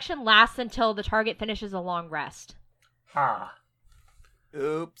 The reduction lasts until the target finishes a long rest. Ah.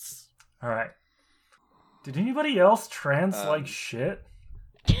 Oops. Alright. Did anybody else trance like shit?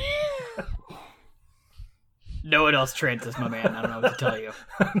 No one else trances, my man. I don't know what to tell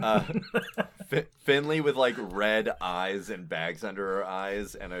you. Finley with like red eyes and bags under her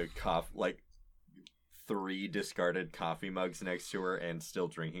eyes and a like 3 discarded coffee mugs next to her and still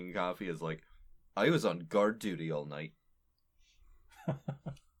drinking coffee is like, I was on guard duty all night. I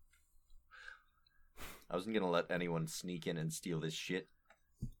wasn't gonna let anyone sneak in and steal this shit.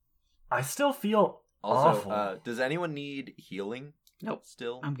 I still feel Also, awful. does anyone need healing? Nope.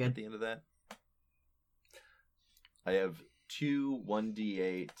 Still? I'm good. At the end of that? I have 2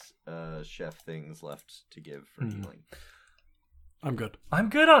 1d8 chef things left to give for healing. I'm good. I'm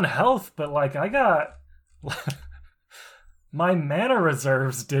good on health, but like I got my mana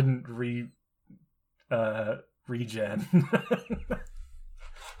reserves didn't regen. I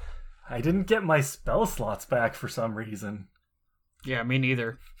didn't get my spell slots back for some reason. Yeah, me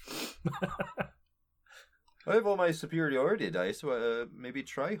neither. I have all my superiority dice, so maybe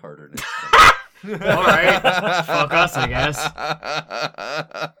try harder next time. Alright. Fuck us, I guess.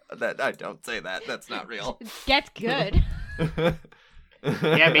 I don't say that. That's not real. Get good.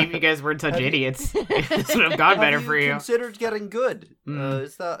 Yeah, maybe you guys weren't such idiots. This would have gone better Have for you. considered getting good? Mm.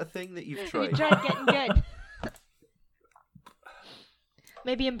 Is that a thing that you've You tried? tried getting good.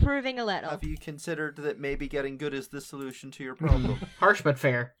 Maybe improving a little. Have you considered that maybe getting good is the solution to your problem? Harsh but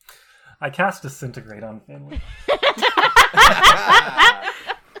fair. I cast Disintegrate on Finley.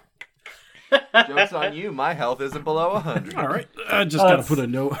 Joke's on you. My health isn't below 100. All right. I just got to put a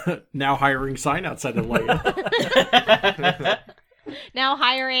no now hiring sign outside of Leia. Now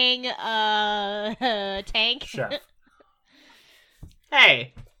hiring tank. Chef.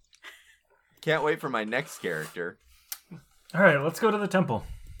 Hey. Can't wait for my next character. All right, let's go to the temple.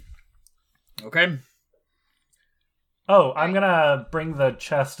 Okay. Oh, I'm gonna bring the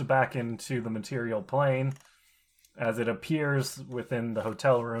chest back into the material plane as it appears within the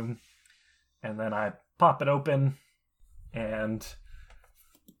hotel room, and then I pop it open, and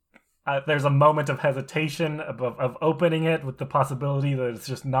there's a moment of hesitation of opening it with the possibility that it's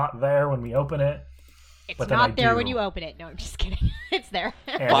just not there when we open it. It's But then not I there do. when you open it. No, I'm just kidding. It's there.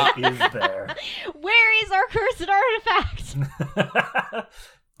 And it is there. Where is our cursed artifact?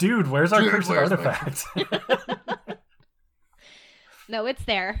 Dude, where's our cursed where's my- artifact? No, it's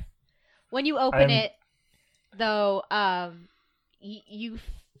there. When you open it, though, you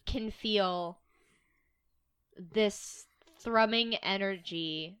can feel this thrumming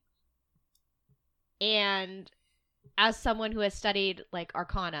energy, and as someone who has studied like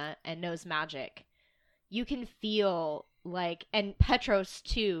Arcana and knows magic, you can feel like, and Petros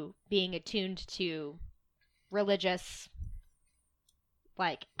too, being attuned to religious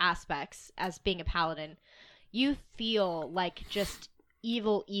like aspects as being a paladin, you feel like just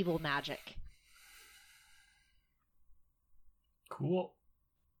evil magic. Cool.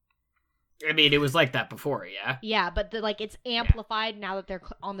 I mean, it was like that before, yeah? Yeah, but it's amplified now that they're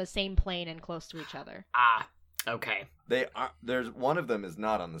on the same plane and close to each other. Ah, okay. They are. There's one of them is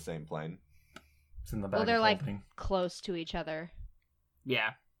not on the same plane. It's in the bag Well, they're of like holding. close to each other.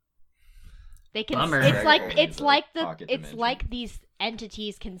 Yeah. They can. Bummer. It's like Dragon it's into like pocket it's dimension. like these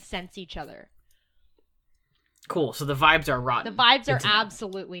entities can sense each other. Cool. So the vibes are rotten. The vibes are Good to know.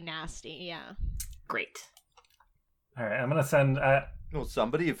 absolutely nasty. Yeah. Great. All right, I'm gonna send. Well,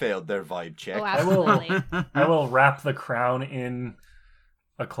 somebody failed their vibe check. Oh, will- absolutely. I will wrap the crown in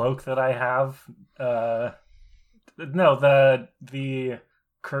a cloak that I have. No, the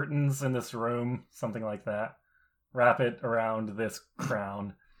curtains in this room, something like that. Wrap it around this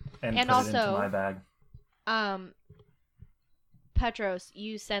crown and And put it also- into my bag. Petros,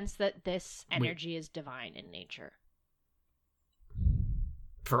 you sense that this energy is divine in nature.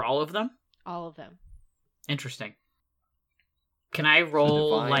 For all of them? All of them. Interesting. Can I So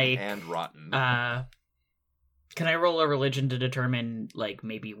roll, divine like... and rotten. Can I roll a religion to determine, like,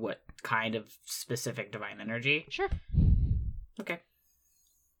 maybe what kind of specific divine energy? Sure. Okay.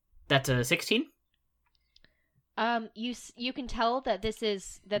 That's a 16? You can tell that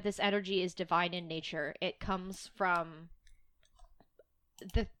this energy is divine in nature. It comes from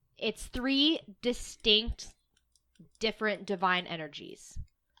it's three distinct different divine energies.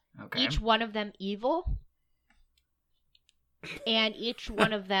 Okay. Each one of them evil, and each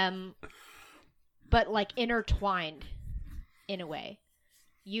one of them but like intertwined in a way.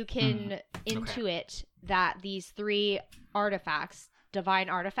 You can intuit that these three artifacts, divine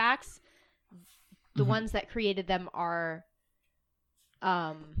artifacts, the ones that created them are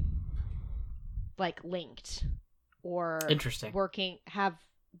like linked or Interesting. have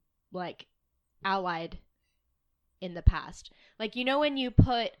like allied in the past. Like, you know when you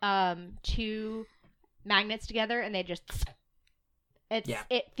put two magnets together and they just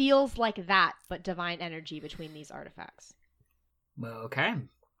it feels like that, but divine energy between these artifacts. Okay.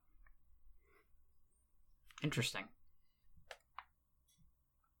 Interesting.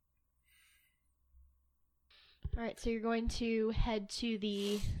 All right, so you're going to head to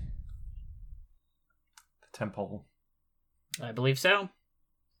the The temple. I believe so.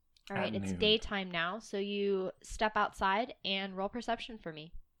 All right, At it's noon. daytime now, so you step outside and roll perception for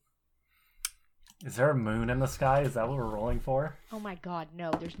me. Is there a moon in the sky? Is that what we're rolling for? Oh my god, no,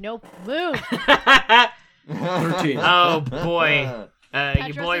 there's no moon. 13. Oh boy. Your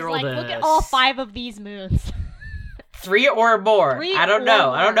Petros boy is rolled like, a look at all 5 of these moons. 3 or more. 3 I don't or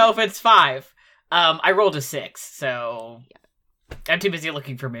know. I don't more. know if it's 5. I rolled a 6, so I'm too busy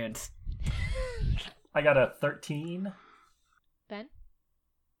looking for moons. I got a 13. Ben?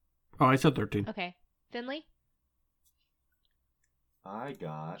 Oh, I said 13. Okay. Finley? I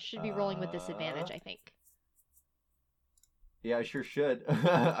got. Should be rolling with disadvantage, I think. Yeah, I sure should.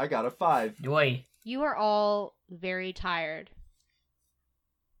 I got a 5. Oi. You are all very tired.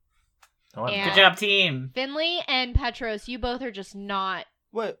 Oh, I'm Yeah. Good job, team. Finley and Petros, you both are just not,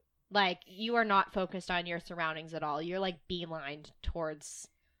 What? like, you are not focused on your surroundings at all. You're, like, beelined towards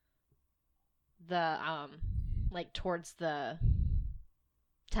the, towards the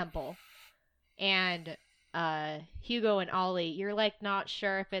temple. And, Hugo and Ollie, you're, like, not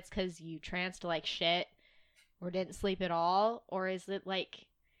sure if it's because you tranced like shit or didn't sleep at all, or is it, like,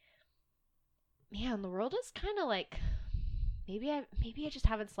 man, the world is kind of like maybe I just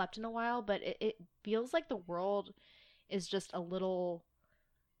haven't slept in a while, but it feels like the world is just a little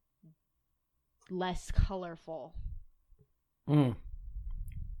less colorful. Mm.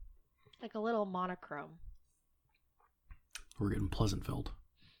 Like a little monochrome. We're getting Pleasantville.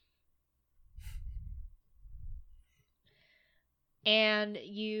 And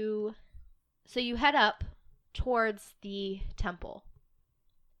you head up towards the temple.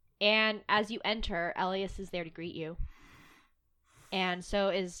 And as you enter, Elias is there to greet you. And so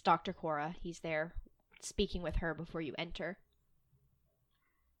is Dr. Cora. He's there speaking with her before you enter.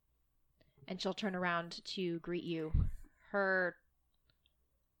 And she'll turn around to greet you. Her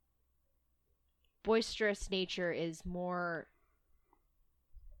boisterous nature is more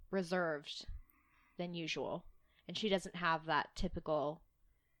reserved than usual. And she doesn't have that typical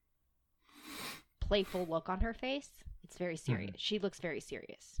playful look on her face. It's very serious. She looks very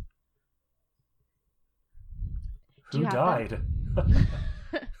serious. Who died?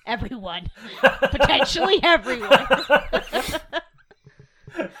 Everyone. Potentially everyone.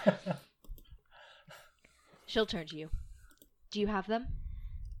 She'll turn to you. Do you have them?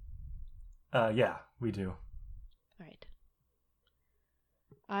 Yeah, we do. All right.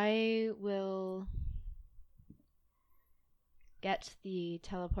 I will get the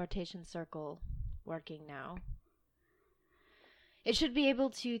teleportation circle working now. It should be able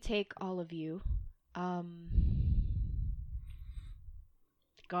to take all of you.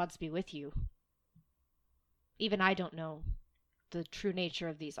 Gods be with you. Even I don't know the true nature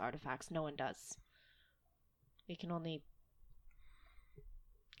of these artifacts. No one does. We can only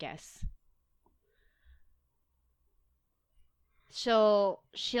guess. She'll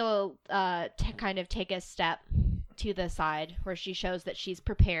kind of take a step to the side where she shows that she's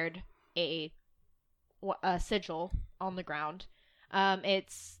prepared a sigil on the ground.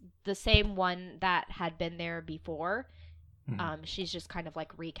 It's the same one that had been there before. She's just kind of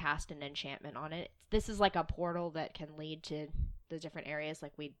like recast an enchantment on it. This is like a portal that can lead to the different areas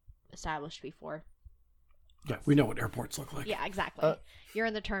like we established before. Yeah, we know what airports look like. Yeah, exactly. You're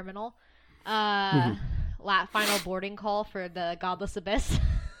in the terminal. Final boarding call for the Godless Abyss.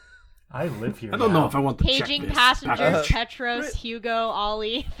 I live here. I don't know if I want the Paging checklist. passengers, Petros, Hugo,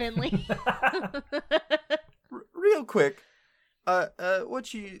 Ollie, Finley. Real quick,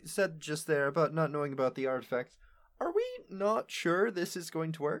 what you said just there about not knowing about the artifacts, are we not sure this is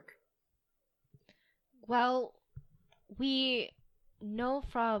going to work? Well, we know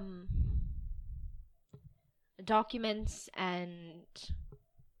from documents and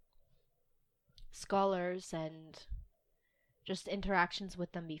scholars and just interactions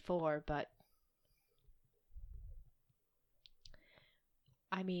with them before, but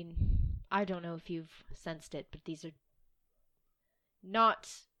I mean, I don't know if you've sensed it, but these are not...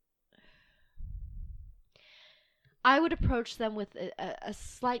 I would approach them with a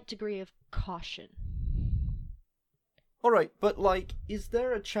slight degree of caution. Alright, but is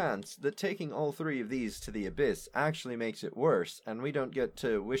there a chance that taking all three of these to the Abyss actually makes it worse, and we don't get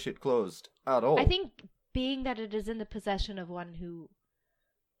to wish it closed at all? I think being that it is in the possession of one who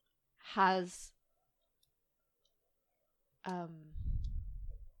has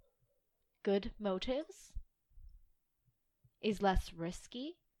good motives is less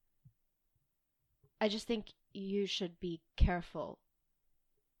risky. I just think you should be careful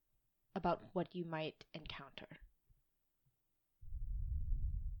about what you might encounter.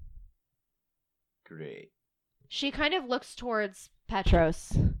 Great. She kind of looks towards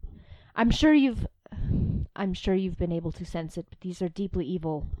Petros. I'm sure you've been able to sense it, but these are deeply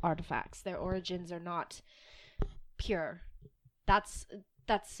evil artifacts. Their origins are not pure. That's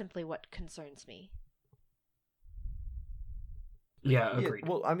simply what concerns me. Yeah, agreed.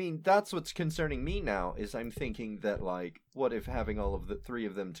 Well, I mean, that's what's concerning me now, is I'm thinking that, what if having all of the three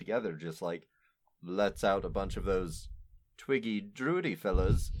of them together just, lets out a bunch of those twiggy, druidy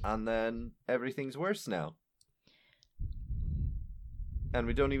fellas, and then everything's worse now. And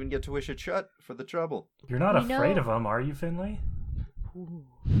we don't even get to wish it shut for the trouble. You're not afraid of them, are you, Finley? Ooh.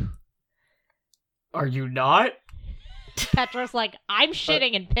 Are you not? Petros I'm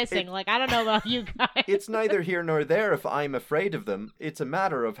shitting and pissing. I don't know about you guys. It's neither here nor there if I'm afraid of them. It's a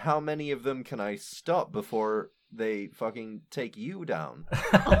matter of how many of them can I stop before they fucking take you down.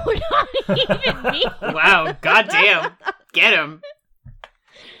 Oh, not even me. Wow, goddamn. Get him.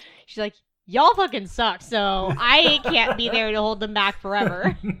 She's like, y'all fucking suck, so I can't be there to hold them back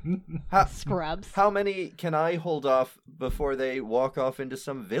forever. Scrubs. How many can I hold off before they walk off into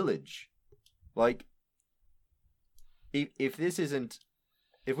some village? If this isn't...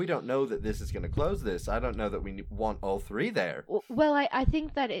 If we don't know that this is going to close this, I don't know that we want all three there. Well, I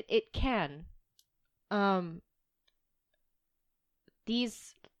think that it can.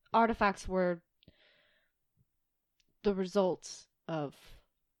 these artifacts were the results of...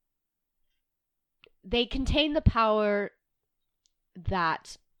 They contain the power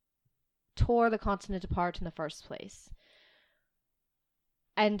that tore the continent apart in the first place.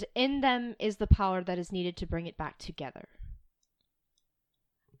 And in them is the power that is needed to bring it back together.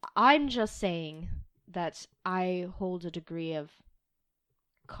 I'm just saying that I hold a degree of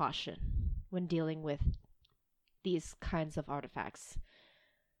caution when dealing with these kinds of artifacts.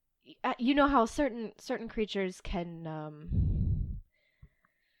 You know how certain creatures can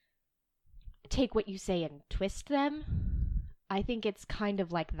take what you say and twist them? I think it's kind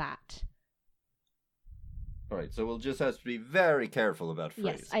of like that. Alright, so we'll just have to be very careful about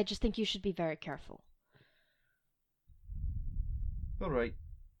phrasing. Yes, I just think you should be very careful. Alright,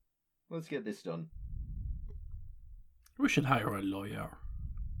 let's get this done. We should hire a lawyer.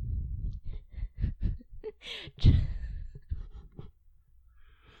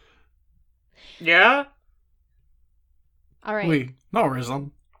 Yeah? Alright. Oui, no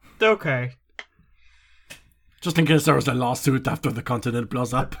reason. Okay. Just in case there was a lawsuit after the continent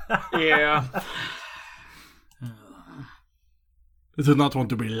blows up. Yeah. I do not want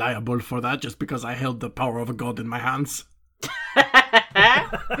to be liable for that just because I held the power of a god in my hands.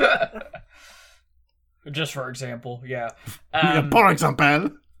 Just for example, yeah. Yeah, for example.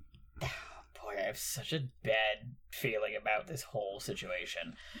 Boy, I have such a bad feeling about this whole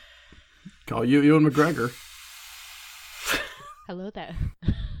situation. Call you Ewan McGregor. Hello there.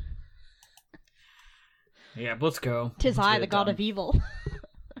 Yeah, let's go. 'Tis Let's I, get the it god done. of evil.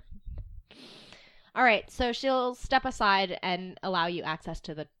 Alright, so she'll step aside and allow you access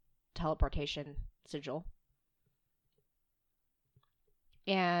to the teleportation sigil.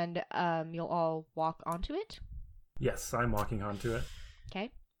 And you'll all walk onto it. Yes, I'm walking onto it.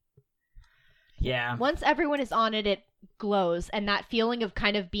 Okay. Yeah. Once everyone is on it, it glows, and that feeling of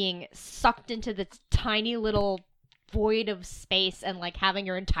kind of being sucked into this tiny little void of space and like having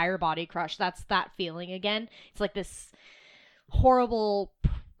your entire body crushed, that's that feeling again. It's like this horrible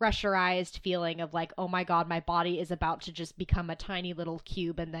pressurized feeling of like, oh my god, my body is about to just become a tiny little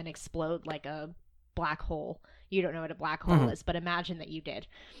cube and then explode like a black hole. You don't know what a black hole is, but imagine that you did.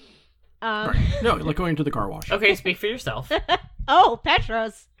 Right. No, like going to the car wash. Okay, speak for yourself. Oh,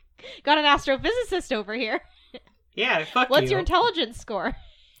 Petros. Got an astrophysicist over here. Yeah, fuck What's you. your intelligence score?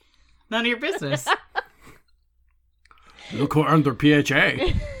 None of your business. Look who earned their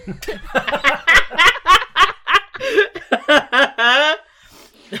PHA.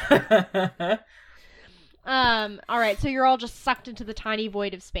 Alright, so you're all just sucked into the tiny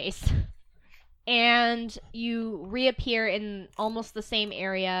void of space. And you reappear in almost the same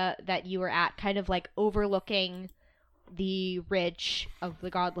area that you were at, kind of like overlooking the ridge of the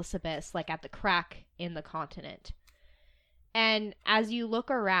Godless Abyss, like at the crack in the continent. And as you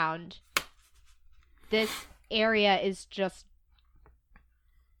look around, this area is just...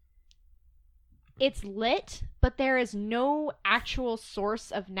 It's lit, but there is no actual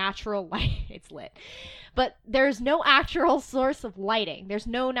source of natural light. It's lit. But there's no actual source of lighting. There's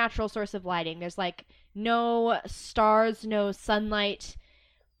no natural source of lighting. There's like no stars, no sunlight.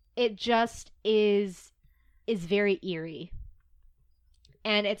 It just is very eerie.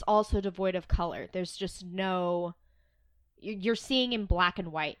 And it's also devoid of color. There's just no... You're seeing in black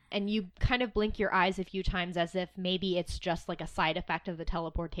and white, and you kind of blink your eyes a few times as if maybe it's just like a side effect of the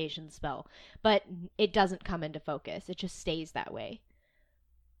teleportation spell. But it doesn't come into focus. It just stays that way.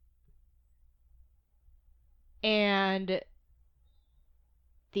 And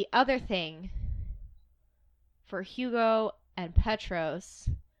the other thing for Hugo and Petros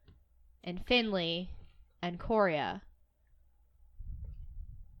and Finley and Coria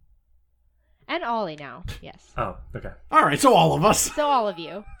and Ollie now, yes. Oh, okay. Alright, so all of us. So all of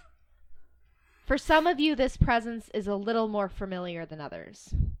you. For some of you, this presence is a little more familiar than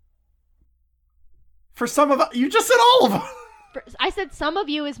others. For some of us, you just said all of us. I said some of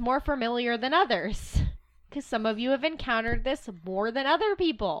you is more familiar than others. Because some of you have encountered this more than other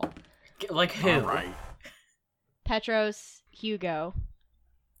people. Like who? Alright. Petros, Hugo,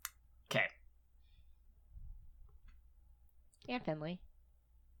 Okay. and Finley.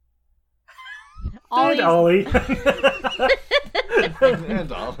 And Ollie's- Ollie.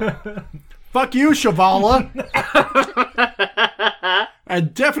 And all. Fuck you, Shavala.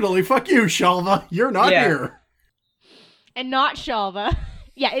 And definitely fuck you, Shalva. You're not Yeah. here. And not Shalva.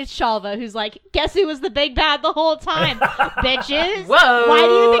 Yeah, it's Shalva who's like, guess who was the big bad the whole time? Bitches. Whoa. Why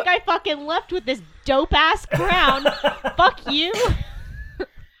do you think I fucking left with this dope-ass crown? Fuck you.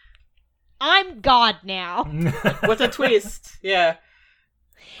 I'm God now. What's a twist? Yeah.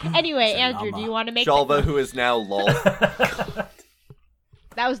 Anyway, Andrew, do you want to make Shalva, who is now lol.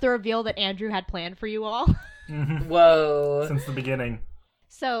 That was the reveal that Andrew had planned for you all? Whoa. Since the beginning.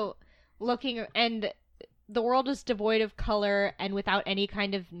 So, and the world is devoid of color and without any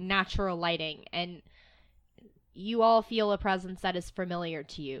kind of natural lighting, and you all feel a presence that is familiar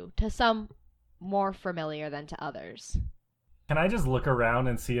to you. To some, more familiar than to others. Can I just look around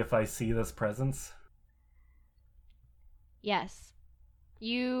and see if I see this presence? Yes.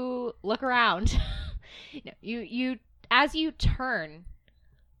 You look around. you as you turn,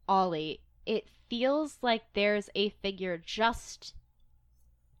 Ollie, it feels like there's a figure just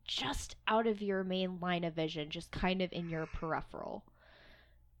out of your main line of vision, just kind of in your peripheral.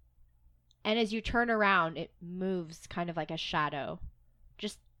 And as you turn around, it moves kind of like a shadow,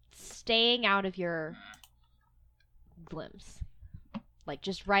 just staying out of your glimpse. Like,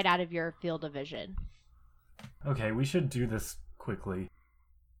 just right out of your field of vision. Okay, we should do this quickly.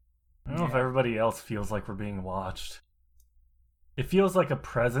 I don't know if everybody else feels like we're being watched. It feels like a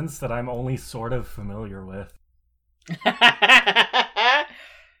presence that I'm only sort of familiar with.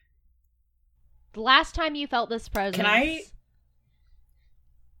 The last time you felt this presence,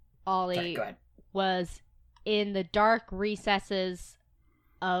 Ollie, Sorry, go ahead. was in the dark recesses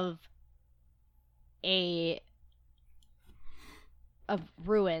of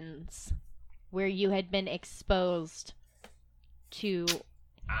ruins where you had been exposed to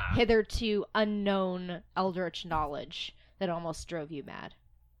hitherto unknown eldritch knowledge that almost drove you mad.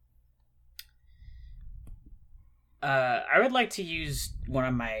 I would like to use one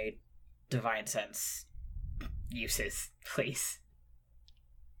of my divine sense uses, please.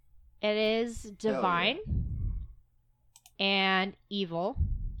 It is divine and evil,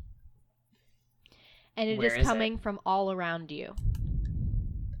 and it Where is is coming from all around you.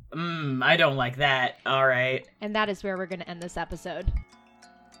 I don't like that. All right. And that is where we're going to end this episode.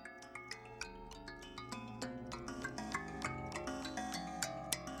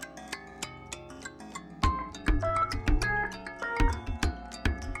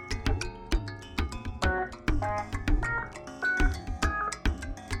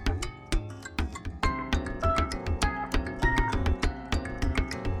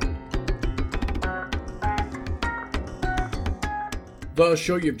 The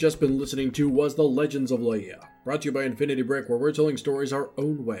show you've just been listening to was The Legends of Laia, brought to you by Infinity Brick, where we're telling stories our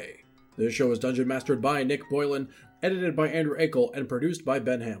own way. This show is dungeon mastered by Nick Boylan, edited by Andrew Akel, and produced by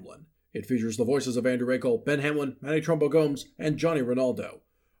Ben Hamlin. It features the voices of Andrew Akel, Ben Hamlin, Manny Trumbo Gomes, and Johnny Ronaldo.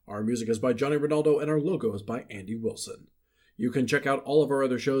 Our music is by Johnny Ronaldo, and our logo is by Andy Wilson. You can check out all of our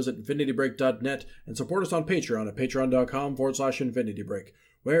other shows at infinitybreak.net and support us on Patreon at patreon.com/infinitybreak,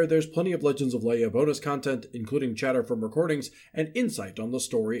 where there's plenty of Legends of Laia bonus content, including chatter from recordings and insight on the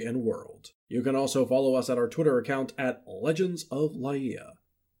story and world. You can also follow us at our Twitter account at Legends of Laia.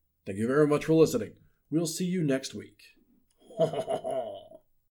 Thank you very much for listening. We'll see you next week.